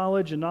virtue with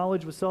knowledge, and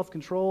knowledge with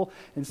self-control,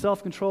 and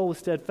self-control with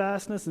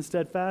steadfastness, and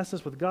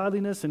steadfastness with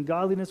godliness, and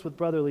godliness with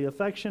brotherly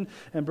affection,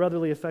 and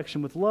brotherly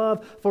affection with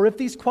love. For if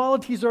these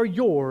qualities are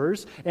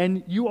yours,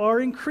 and you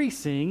are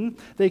increasing,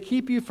 they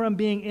keep you from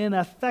being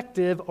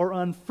ineffective or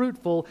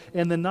unfruitful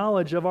in the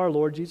knowledge of our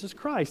Lord Jesus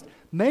Christ.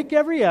 Make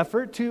every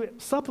effort to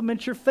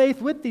supplement your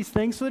faith with these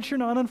things so that you're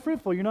not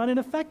unfruitful, you're not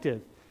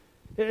ineffective.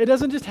 It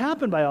doesn't just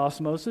happen by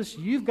osmosis.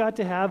 You've got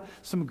to have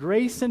some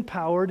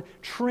grace-empowered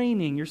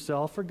training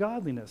yourself for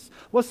godliness.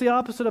 What's the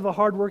opposite of a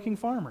hardworking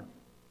farmer?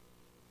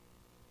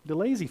 The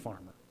lazy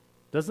farmer.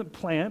 Doesn't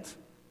plant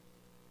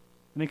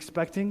and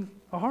expecting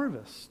a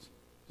harvest.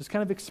 Just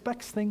kind of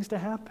expects things to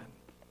happen.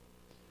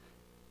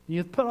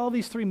 You put all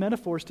these three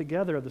metaphors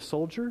together of the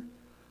soldier,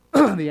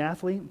 the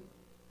athlete,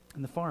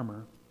 and the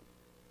farmer.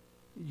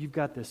 You've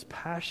got this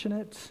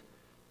passionate,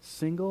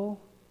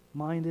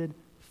 single-minded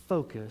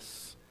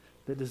focus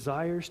that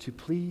desires to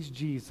please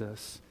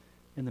Jesus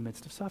in the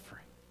midst of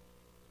suffering.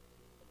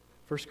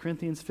 1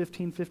 Corinthians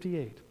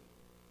 15:58.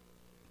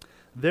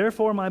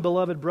 Therefore, my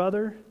beloved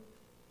brother,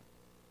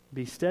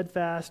 be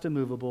steadfast,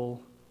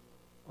 immovable,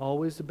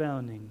 always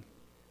abounding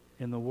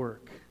in the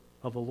work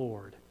of the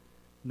Lord,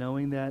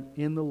 knowing that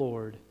in the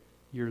Lord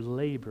your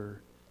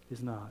labor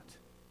is not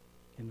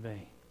in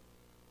vain.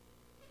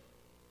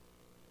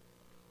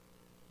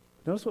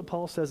 Notice what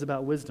Paul says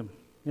about wisdom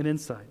and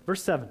insight.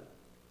 Verse 7.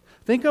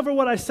 Think over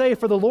what I say,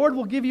 for the Lord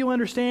will give you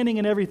understanding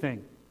in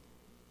everything.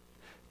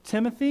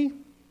 Timothy,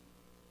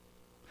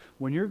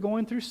 when you're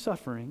going through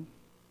suffering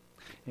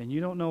and you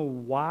don't know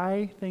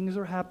why things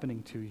are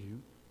happening to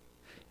you,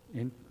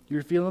 and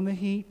you're feeling the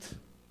heat,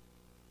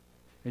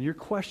 and you're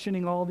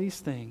questioning all these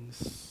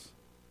things,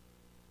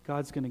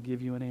 God's going to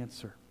give you an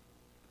answer.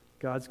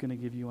 God's going to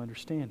give you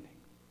understanding.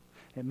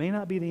 It may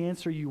not be the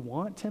answer you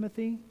want,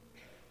 Timothy,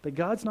 but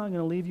God's not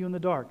going to leave you in the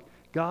dark.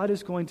 God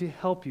is going to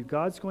help you.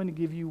 God's going to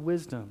give you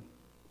wisdom.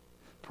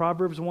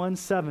 Proverbs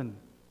 1:7.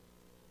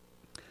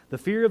 The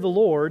fear of the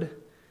Lord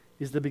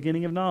is the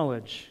beginning of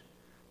knowledge.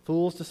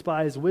 Fools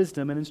despise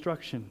wisdom and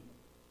instruction.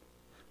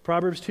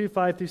 Proverbs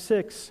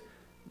 2:5-6.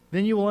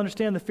 Then you will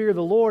understand the fear of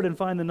the Lord and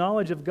find the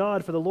knowledge of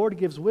God, for the Lord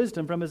gives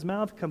wisdom. From his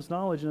mouth comes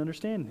knowledge and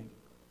understanding.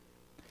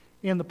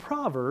 In the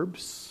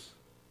Proverbs,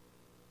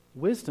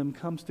 wisdom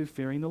comes through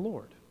fearing the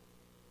Lord.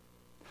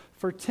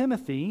 For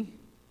Timothy,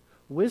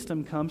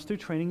 wisdom comes through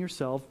training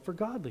yourself for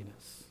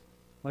godliness.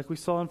 Like we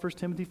saw in 1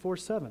 Timothy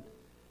 4:7.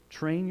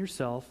 Train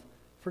yourself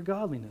for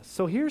godliness.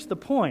 So here's the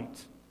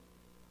point.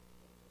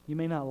 You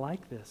may not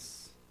like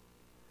this.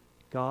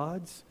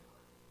 God's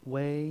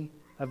way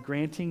of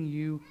granting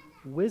you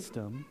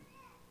wisdom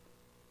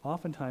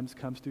oftentimes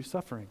comes through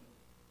suffering.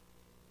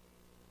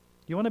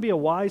 You want to be a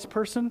wise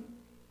person?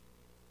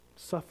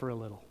 Suffer a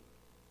little.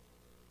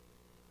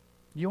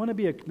 You want to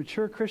be a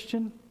mature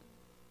Christian?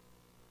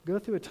 Go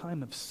through a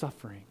time of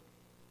suffering.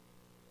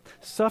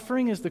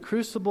 Suffering is the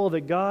crucible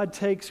that God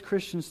takes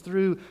Christians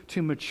through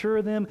to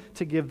mature them,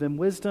 to give them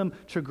wisdom,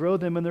 to grow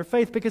them in their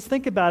faith. Because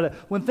think about it,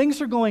 when things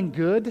are going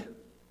good,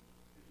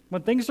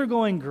 when things are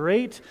going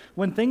great,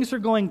 when things are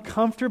going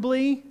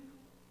comfortably,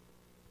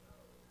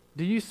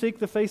 do you seek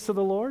the face of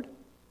the Lord?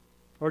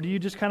 Or do you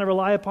just kind of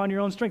rely upon your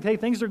own strength? Hey,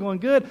 things are going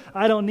good.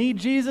 I don't need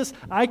Jesus.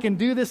 I can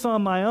do this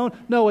on my own.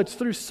 No, it's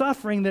through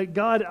suffering that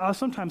God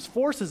sometimes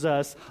forces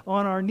us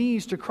on our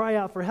knees to cry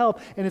out for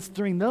help. And it's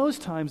during those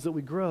times that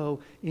we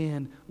grow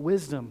in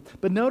wisdom.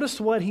 But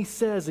notice what he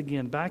says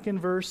again, back in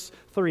verse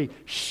 3.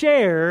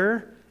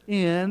 Share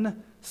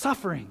in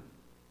suffering.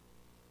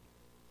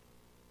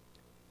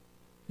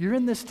 You're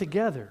in this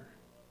together.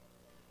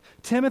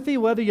 Timothy,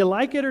 whether you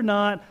like it or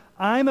not,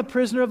 I'm a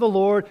prisoner of the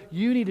Lord.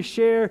 You need to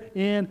share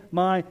in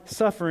my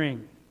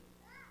suffering.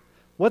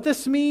 What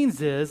this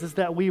means is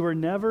that we were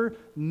never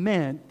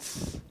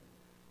meant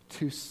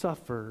to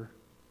suffer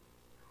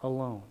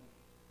alone.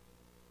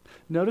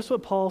 Notice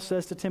what Paul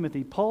says to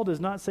Timothy. Paul does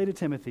not say to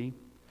Timothy,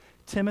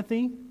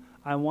 Timothy,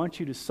 I want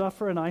you to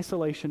suffer in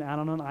isolation out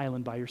on an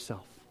island by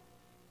yourself.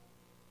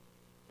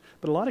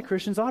 But a lot of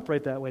Christians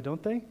operate that way,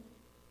 don't they?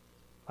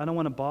 I don't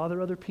want to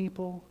bother other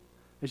people.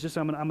 It's just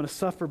I'm going to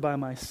suffer by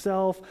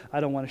myself.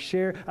 I don't want to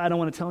share. I don't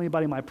want to tell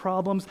anybody my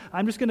problems.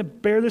 I'm just going to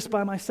bear this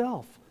by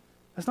myself.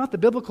 That's not the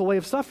biblical way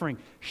of suffering.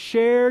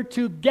 Share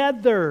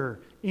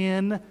together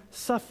in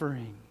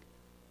suffering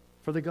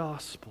for the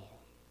gospel.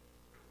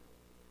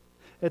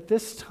 At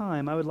this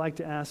time, I would like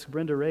to ask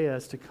Brenda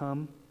Reyes to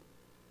come,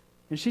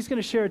 and she's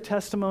going to share a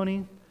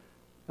testimony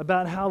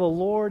about how the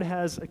Lord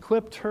has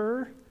equipped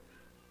her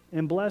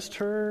and blessed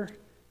her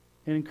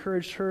and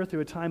encouraged her through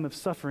a time of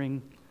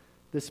suffering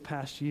this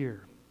past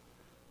year.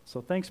 So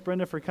thanks,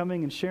 Brenda, for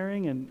coming and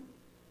sharing, and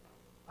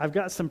I've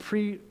got some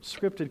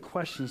pre-scripted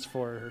questions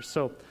for her.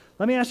 So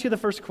let me ask you the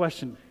first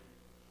question.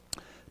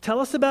 Tell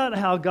us about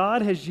how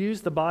God has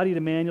used the body of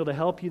Emmanuel to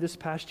help you this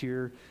past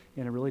year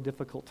in a really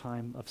difficult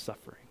time of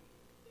suffering.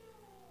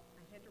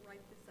 I had to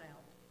write this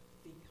out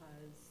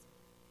because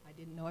I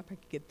didn't know if I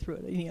could get through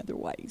it any other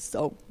way,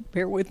 so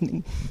bear with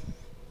me.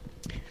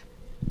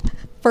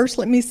 First,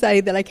 let me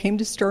say that I came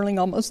to Sterling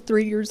almost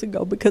 3 years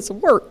ago because of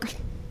work.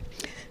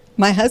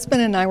 My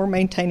husband and I were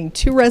maintaining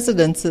 2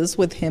 residences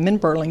with him in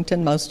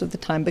Burlington most of the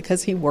time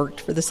because he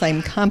worked for the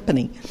same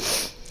company.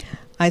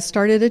 I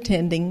started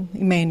attending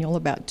Emmanuel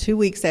about 2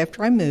 weeks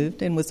after I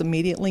moved and was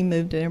immediately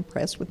moved and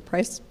impressed with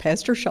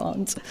Pastor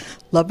Sean's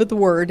love of the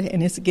Word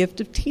and his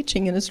gift of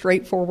teaching in a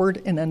straightforward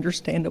and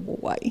understandable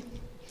way.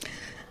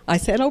 I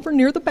sat over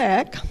near the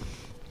back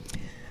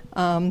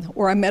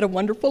where I met a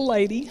wonderful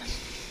lady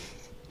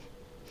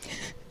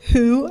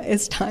who,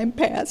 as time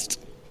passed,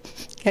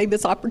 gave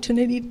us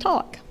opportunity to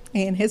talk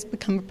and has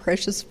become a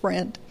precious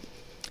friend.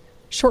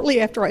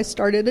 Shortly after I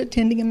started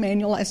attending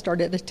Emmanuel, I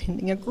started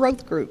attending a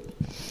growth group.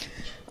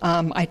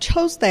 I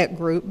chose that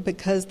group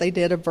because they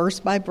did a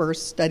verse-by-verse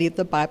study of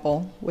the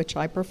Bible, which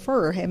I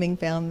prefer, having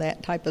found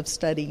that type of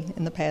study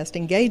in the past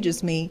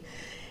engages me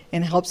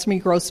and helps me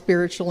grow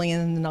spiritually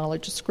in the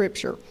knowledge of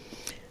Scripture.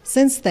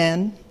 Since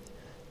then,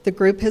 the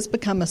group has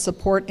become a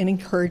support and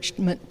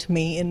encouragement to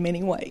me in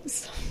many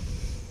ways.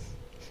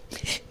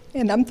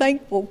 And I'm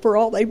thankful for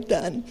all they've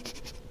done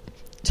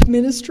to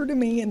minister to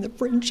me and the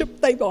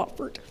friendship they've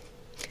offered.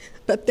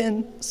 But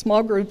then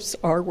small groups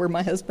are where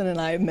my husband and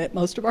I have met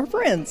most of our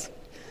friends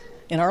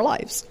in our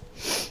lives.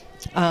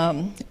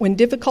 When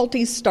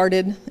difficulties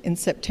started in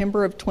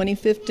September of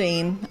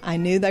 2015, I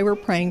knew they were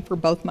praying for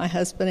both my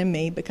husband and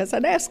me because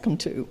I'd asked them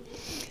to.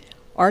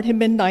 Art had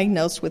been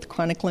diagnosed with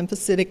chronic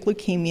lymphocytic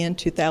leukemia in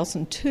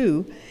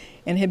 2002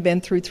 and had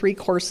been through 3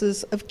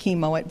 courses of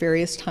chemo at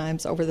various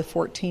times over the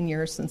 14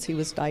 years since he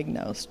was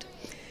diagnosed.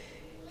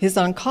 His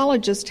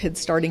oncologist had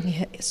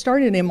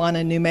started him on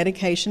a new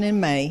medication in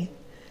May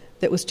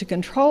that was to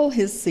control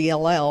his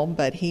CLL,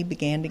 but he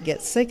began to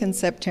get sick in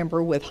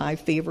September with high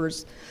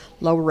fevers,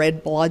 low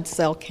red blood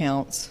cell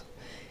counts,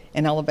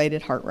 and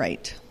elevated heart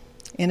rate.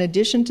 In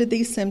addition to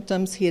these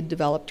symptoms, he had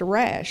developed a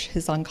rash.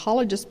 His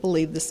oncologist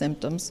believed the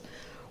symptoms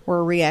were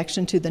a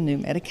reaction to the new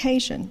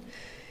medication.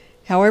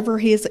 However,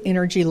 his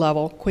energy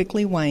level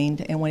quickly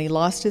waned, and when he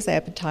lost his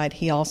appetite,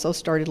 he also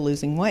started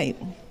losing weight.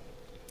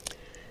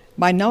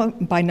 By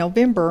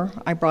November,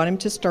 I brought him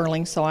to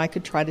Sterling so I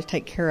could try to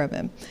take care of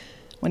him.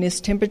 When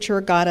his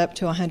temperature got up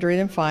to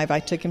 105, I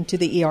took him to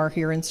the ER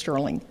here in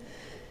Sterling.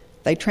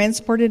 They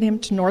transported him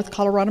to North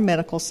Colorado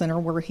Medical Center,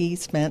 where he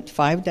spent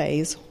 5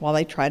 days while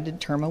they tried to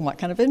determine what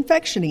kind of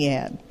infection he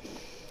had.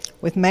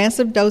 With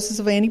massive doses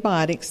of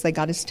antibiotics, they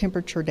got his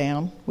temperature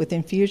down. With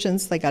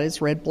infusions, they got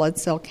his red blood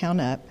cell count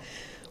up.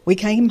 We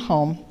came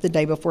home the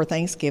day before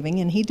Thanksgiving,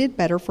 and he did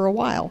better for a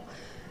while.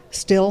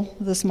 Still,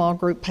 the small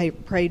group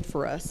prayed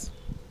for us.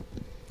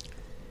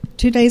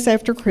 2 days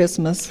after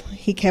Christmas,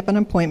 he kept an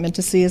appointment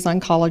to see his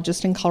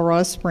oncologist in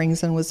Colorado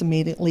Springs and was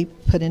immediately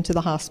put into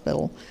the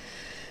hospital.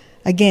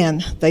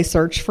 Again, they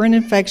searched for an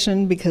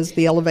infection because of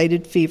the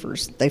elevated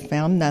fevers. They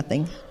found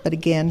nothing, but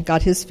again,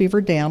 got his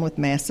fever down with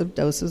massive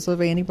doses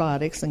of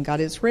antibiotics and got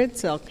his red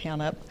cell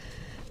count up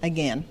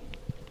again.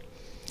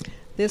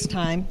 This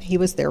time, he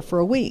was there for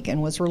a week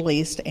and was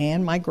released,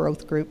 and my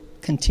growth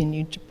group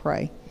continued to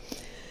pray.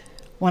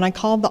 When I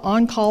called the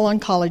on-call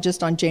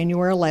oncologist on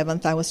January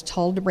 11th, I was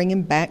told to bring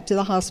him back to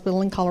the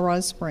hospital in Colorado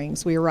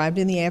Springs. We arrived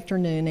in the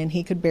afternoon, and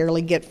he could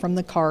barely get from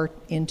the car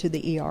into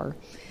the ER.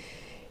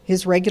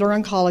 His regular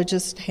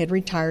oncologist had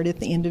retired at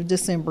the end of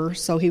December,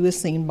 so he was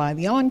seen by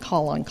the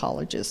on-call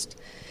oncologist.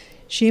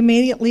 She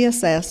immediately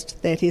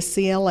assessed that his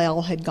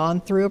CLL had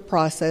gone through a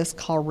process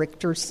called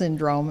Richter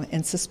syndrome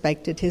and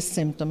suspected his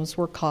symptoms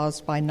were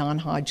caused by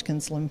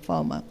non-Hodgkin's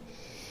lymphoma.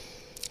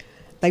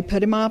 They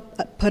put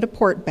a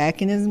port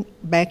back in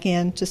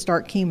to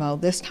start chemo.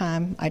 This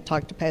time I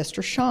talked to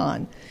Pastor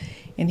Sean,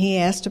 and he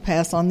asked to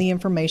pass on the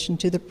information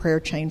to the prayer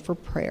chain for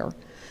prayer.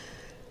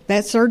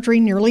 That surgery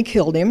nearly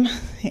killed him,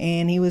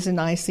 and he was in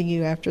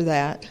ICU after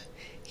that.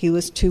 He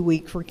was too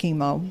weak for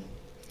chemo.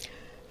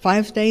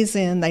 5 days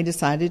in, they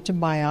decided to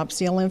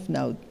biopsy a lymph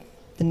node.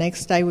 The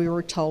next day we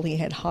were told he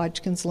had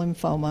Hodgkin's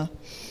lymphoma.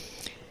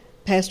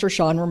 Pastor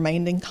Sean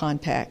remained in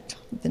contact.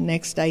 The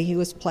next day he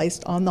was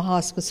placed on the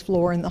hospice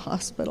floor in the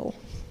hospital.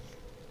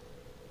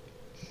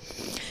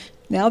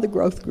 Now the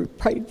growth group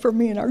prayed for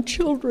me and our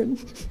children.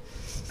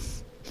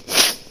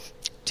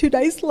 2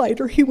 days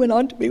later, he went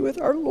on to be with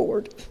our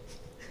Lord.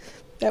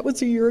 That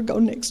was a year ago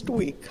next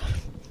week.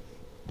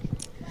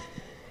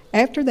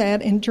 After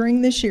that, and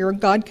during this year,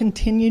 God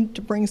continued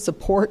to bring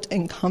support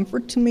and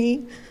comfort to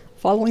me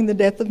following the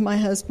death of my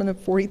husband of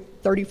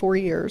 34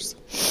 years.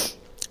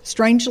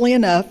 Strangely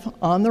enough,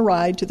 on the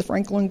ride to the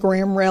Franklin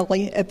Graham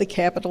rally at the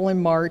Capitol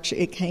in March,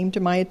 it came to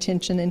my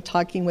attention in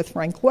talking with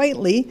Frank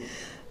Whately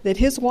that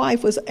his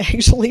wife was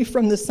actually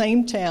from the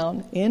same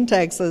town in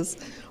Texas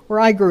where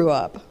I grew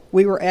up.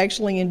 We were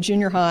actually in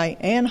junior high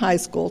and high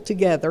school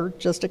together,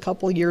 just a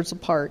couple years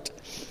apart.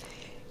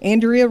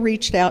 Andrea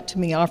reached out to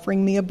me,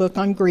 offering me a book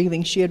on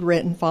grieving she had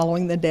written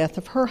following the death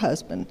of her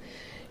husband.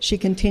 She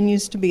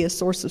continues to be a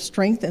source of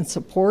strength and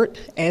support,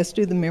 as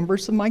do the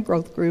members of my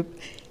growth group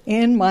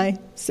and my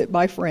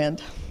sit-by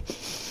friend.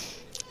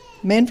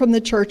 Men from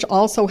the church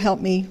also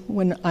helped me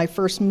when I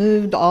first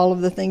moved all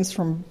of the things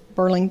from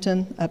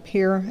Burlington up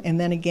here, and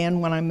then again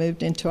when I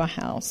moved into a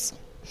house.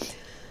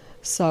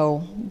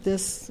 So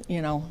this,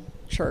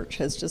 church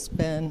has just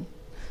been,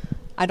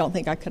 I don't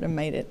think I could have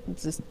made it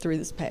just through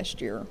this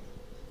past year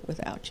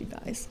without you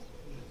guys.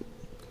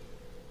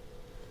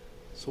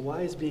 So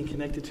why is being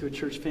connected to a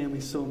church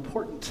family so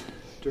important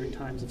during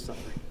times of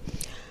suffering?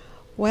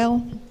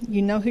 Well,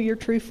 you know who your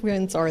true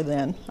friends are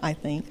then, I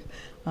think.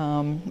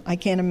 I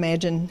can't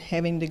imagine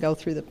having to go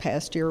through the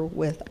past year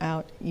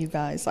without you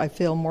guys. I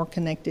feel more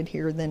connected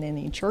here than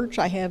any church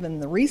I have in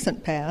the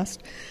recent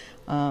past.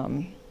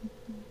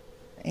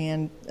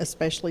 And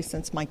especially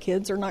since my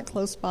kids are not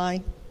close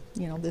by,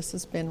 this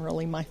has been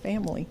really my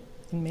family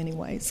in many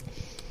ways.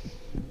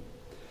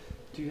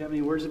 Do you have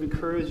any words of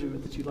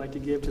encouragement that you'd like to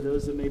give to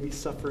those that may be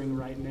suffering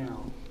right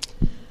now?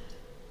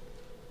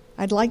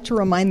 I'd like to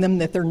remind them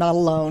that they're not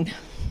alone.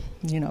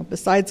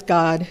 Besides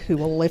God, who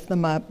will lift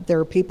them up, there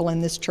are people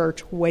in this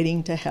church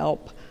waiting to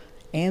help,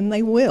 and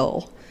they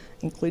will,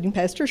 including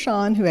Pastor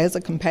Sean, who has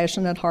a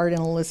compassionate heart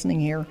and a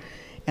listening ear,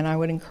 and I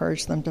would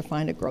encourage them to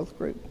find a growth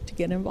group to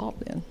get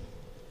involved in.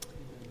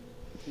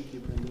 Thank you,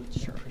 Brenda.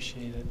 Sure.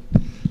 Appreciate it.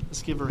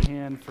 Let's give her a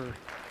hand for...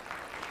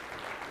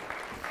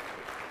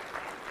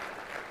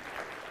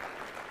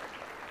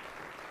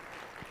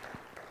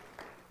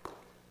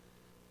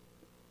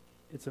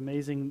 It's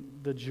amazing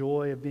the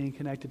joy of being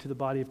connected to the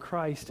body of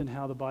Christ and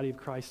how the body of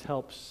Christ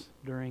helps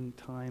during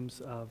times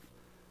of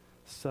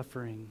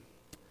suffering.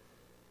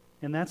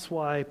 And that's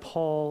why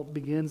Paul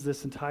begins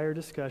this entire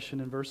discussion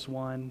in verse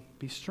 1,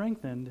 be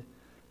strengthened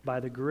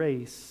by the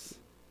grace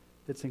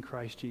that's in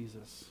Christ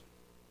Jesus.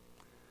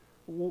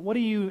 What do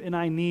you and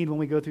I need when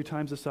we go through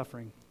times of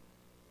suffering?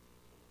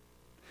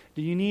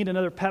 Do you need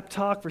another pep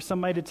talk for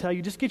somebody to tell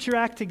you, just get your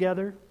act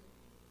together?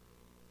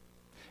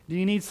 Do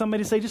you need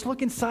somebody to say, just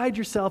look inside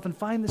yourself and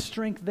find the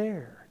strength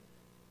there?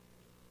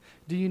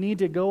 Do you need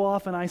to go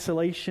off in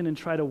isolation and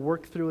try to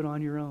work through it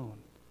on your own?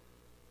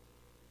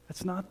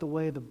 That's not the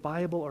way the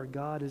Bible or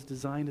God has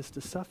designed us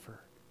to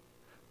suffer.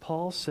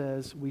 Paul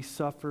says we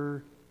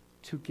suffer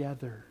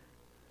together.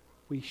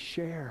 We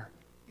share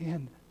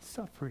in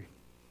suffering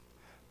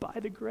by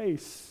the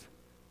grace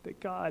that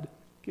God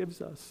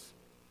gives us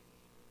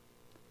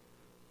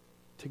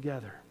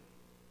together.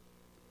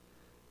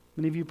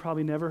 Many of you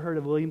probably never heard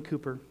of William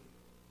Cowper.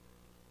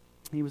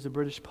 He was a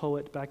British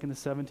poet back in the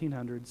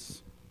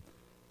 1700s.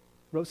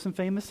 Wrote some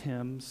famous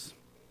hymns.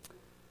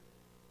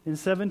 In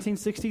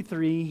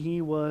 1763,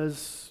 he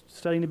was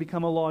studying to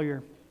become a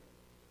lawyer.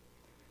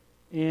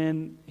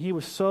 And he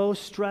was so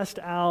stressed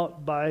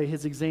out by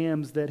his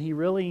exams that he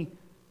really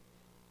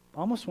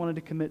almost wanted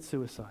to commit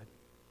suicide.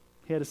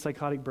 He had a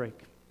psychotic break.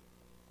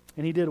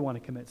 And he did want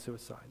to commit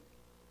suicide.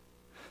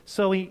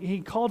 So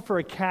he called for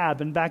a cab,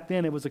 and back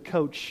then it was a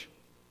coach.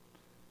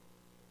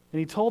 And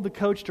he told the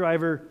coach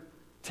driver,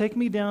 take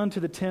me down to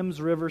the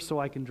Thames River so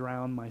I can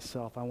drown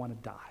myself. I want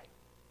to die.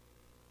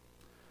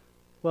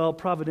 Well,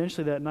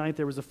 providentially that night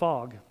there was a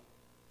fog.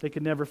 They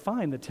could never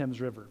find the Thames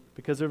River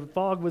because the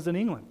fog was in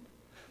England.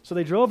 So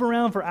they drove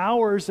around for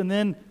hours, and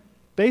then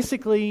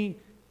basically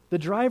the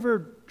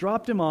driver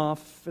dropped him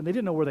off, and they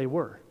didn't know where they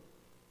were.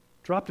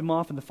 Dropped him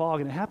off in the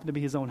fog, and it happened to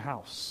be his own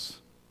house.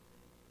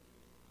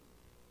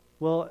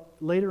 Well,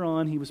 later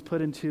on he was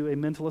put into a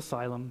mental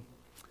asylum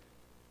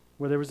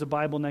where there was a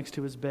Bible next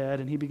to his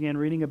bed, and he began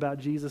reading about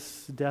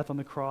Jesus' death on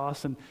the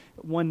cross. And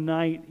one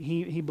night,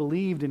 he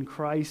believed in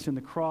Christ and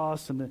the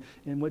cross and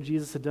what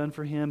Jesus had done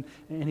for him,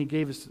 and he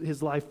gave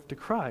his life to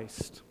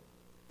Christ.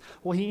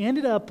 Well, he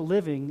ended up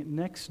living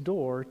next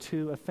door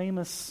to a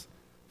famous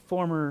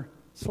former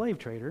slave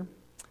trader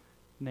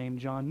named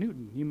John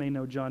Newton. You may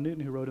know John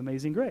Newton, who wrote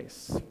Amazing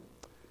Grace.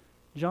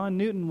 John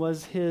Newton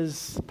was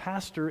his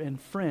pastor and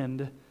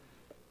friend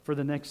for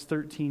the next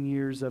 13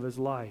 years of his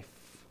life.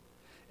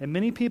 And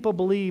many people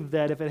believe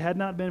that if it had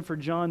not been for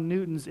John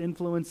Newton's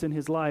influence in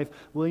his life,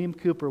 William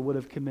Cowper would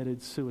have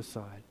committed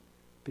suicide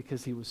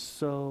because he was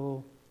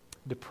so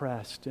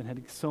depressed and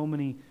had so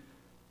many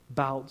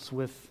bouts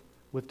with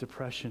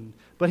depression.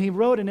 But he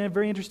wrote a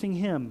very interesting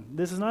hymn.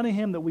 This is not a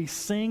hymn that we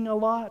sing a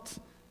lot,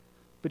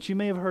 but you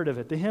may have heard of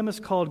it. The hymn is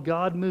called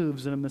God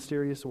Moves in a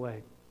Mysterious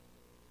Way.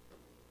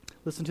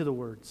 Listen to the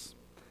words.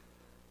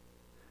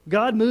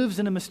 God moves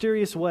in a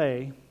mysterious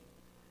way,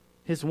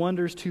 his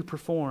wonders to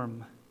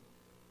perform.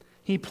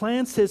 He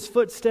plants his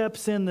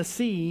footsteps in the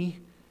sea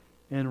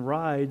and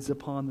rides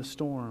upon the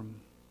storm.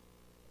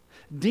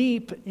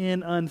 Deep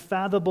in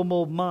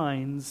unfathomable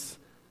minds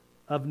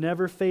of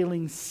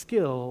never-failing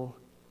skill,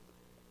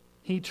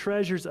 he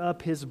treasures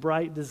up his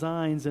bright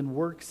designs and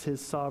works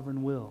his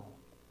sovereign will.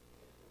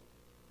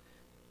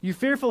 You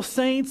fearful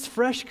saints,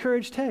 fresh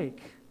courage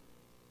take.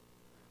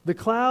 The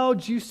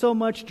clouds you so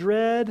much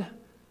dread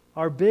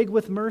are big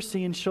with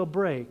mercy and shall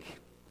break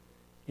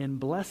in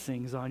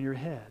blessings on your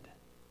head.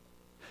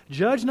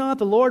 Judge not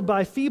the Lord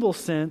by feeble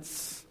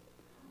sense,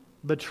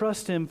 but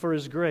trust him for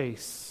his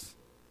grace.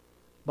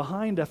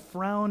 Behind a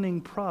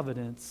frowning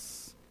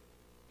providence,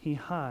 he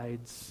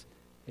hides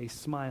a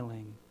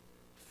smiling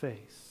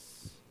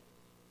face.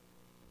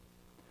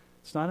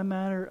 It's not a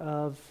matter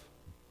of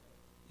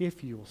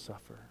if you will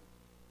suffer.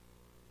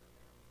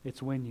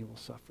 It's when you will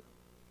suffer.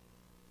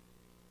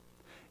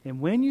 And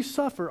when you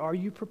suffer, are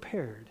you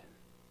prepared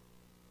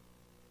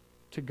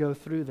to go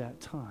through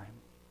that time?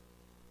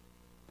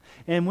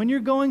 And when you're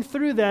going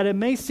through that, it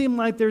may seem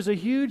like there's a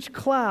huge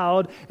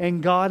cloud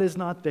and God is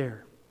not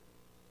there.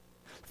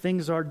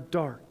 Things are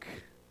dark.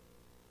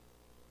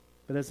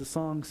 But as the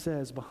song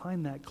says,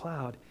 behind that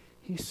cloud,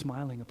 he's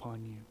smiling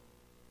upon you.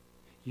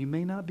 You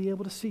may not be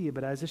able to see it,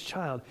 but as his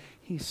child,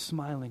 he's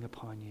smiling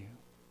upon you.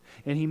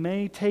 And he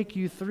may take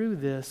you through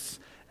this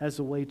as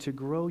a way to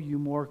grow you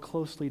more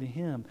closely to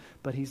him,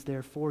 but he's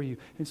there for you.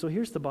 And so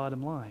here's the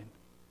bottom line.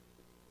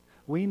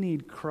 We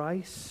need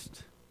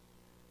Christ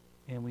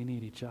and we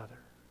need each other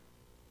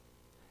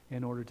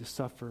in order to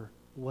suffer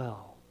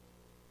well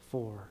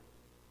for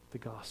the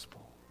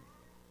gospel.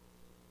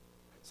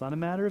 It's not a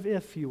matter of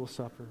if you will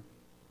suffer.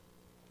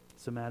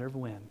 It's a matter of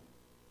when.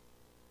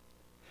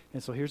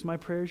 And so here's my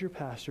prayer as your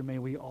pastor. May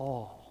we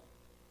all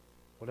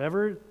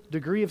Whatever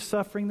degree of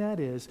suffering that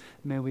is,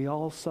 may we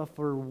all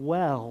suffer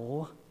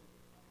well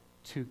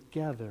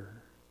together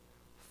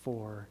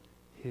for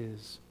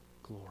His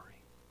glory.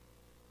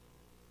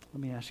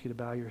 Let me ask you to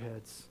bow your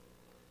heads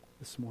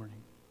this morning.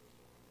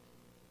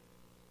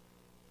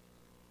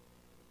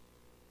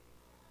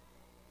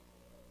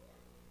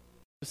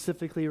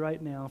 Specifically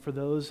right now for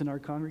those in our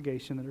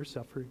congregation that are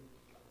suffering.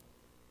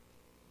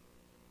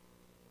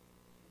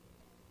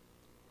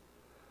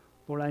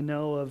 Lord, I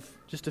know of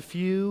just a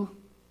few,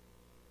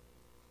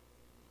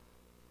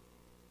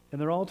 and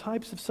they're all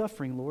types of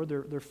suffering, Lord.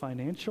 They're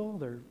financial,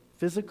 they're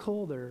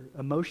physical, they're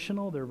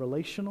emotional, they're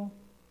relational.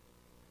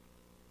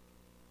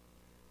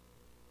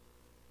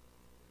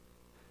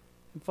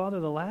 And Father,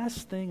 the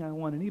last thing I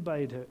want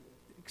anybody to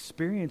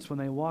experience when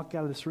they walk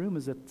out of this room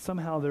is that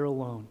somehow they're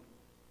alone.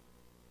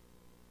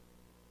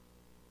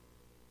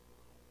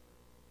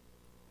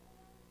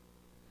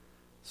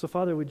 So,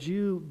 Father, would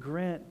you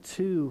grant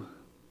to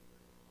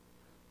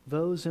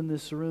those in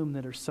this room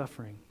that are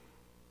suffering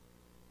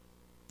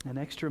an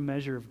extra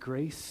measure of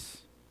grace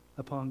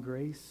upon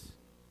grace,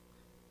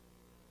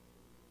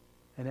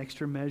 an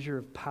extra measure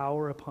of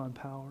power upon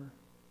power.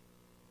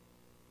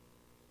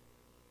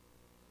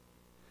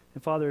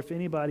 And Father, if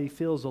anybody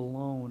feels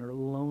alone or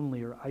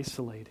lonely or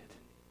isolated,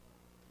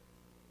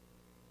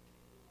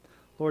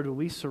 Lord, would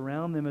we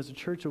surround them as a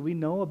church? Would we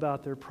know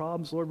about their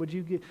problems? Lord, would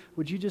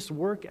you just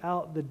work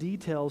out the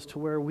details to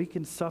where we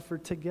can suffer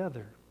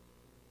together?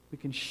 We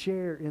can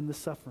share in the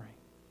suffering.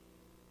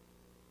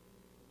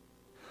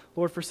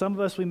 Lord, for some of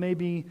us, we may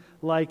be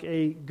like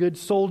a good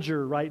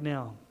soldier right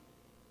now.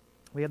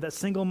 We have that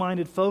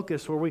single-minded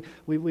focus where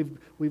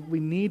we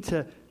need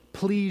to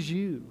please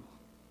you.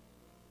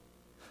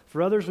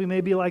 For others, we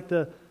may be like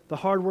the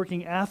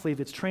hardworking athlete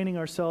that's training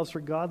ourselves for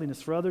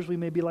godliness. For others, we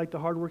may be like the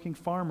hardworking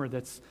farmer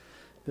that's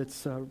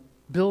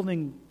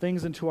building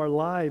things into our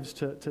lives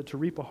to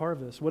reap a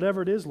harvest.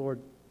 Whatever it is, Lord,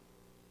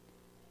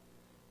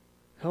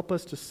 help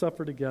us to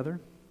suffer together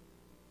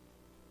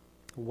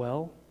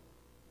well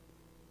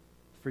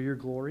for your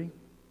glory.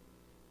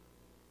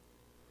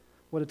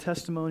 What a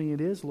testimony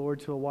it is,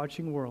 Lord, to a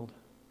watching world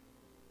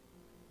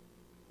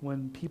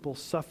when people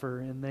suffer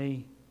and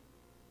they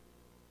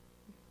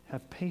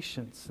have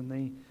patience and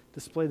they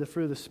display the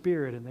fruit of the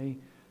Spirit and they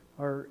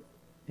are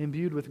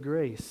imbued with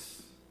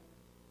grace.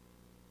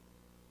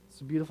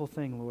 It's a beautiful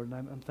thing, Lord,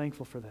 and I'm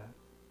thankful for that.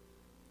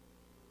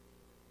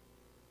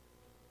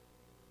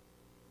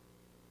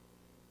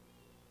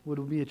 Would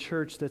we be a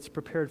church that's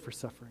prepared for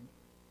suffering?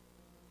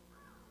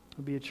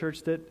 Would be a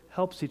church that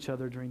helps each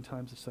other during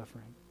times of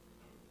suffering?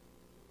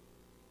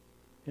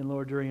 And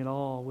Lord, during it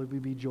all, would we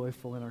be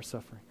joyful in our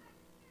suffering?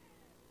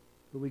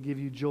 Would we give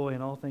you joy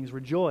in all things?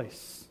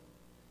 Rejoice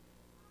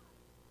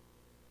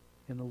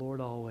in the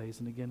Lord always.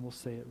 And again, we'll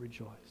say it,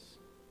 rejoice.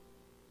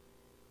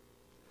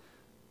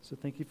 So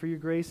thank you for your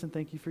grace and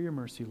thank you for your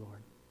mercy,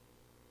 Lord.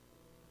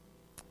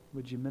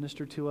 Would you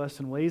minister to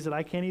us in ways that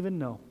I can't even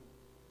know?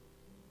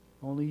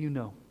 Only you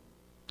know.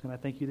 And I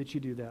thank you that you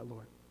do that,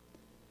 Lord.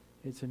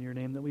 It's in your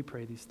name that we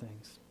pray these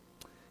things.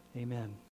 Amen.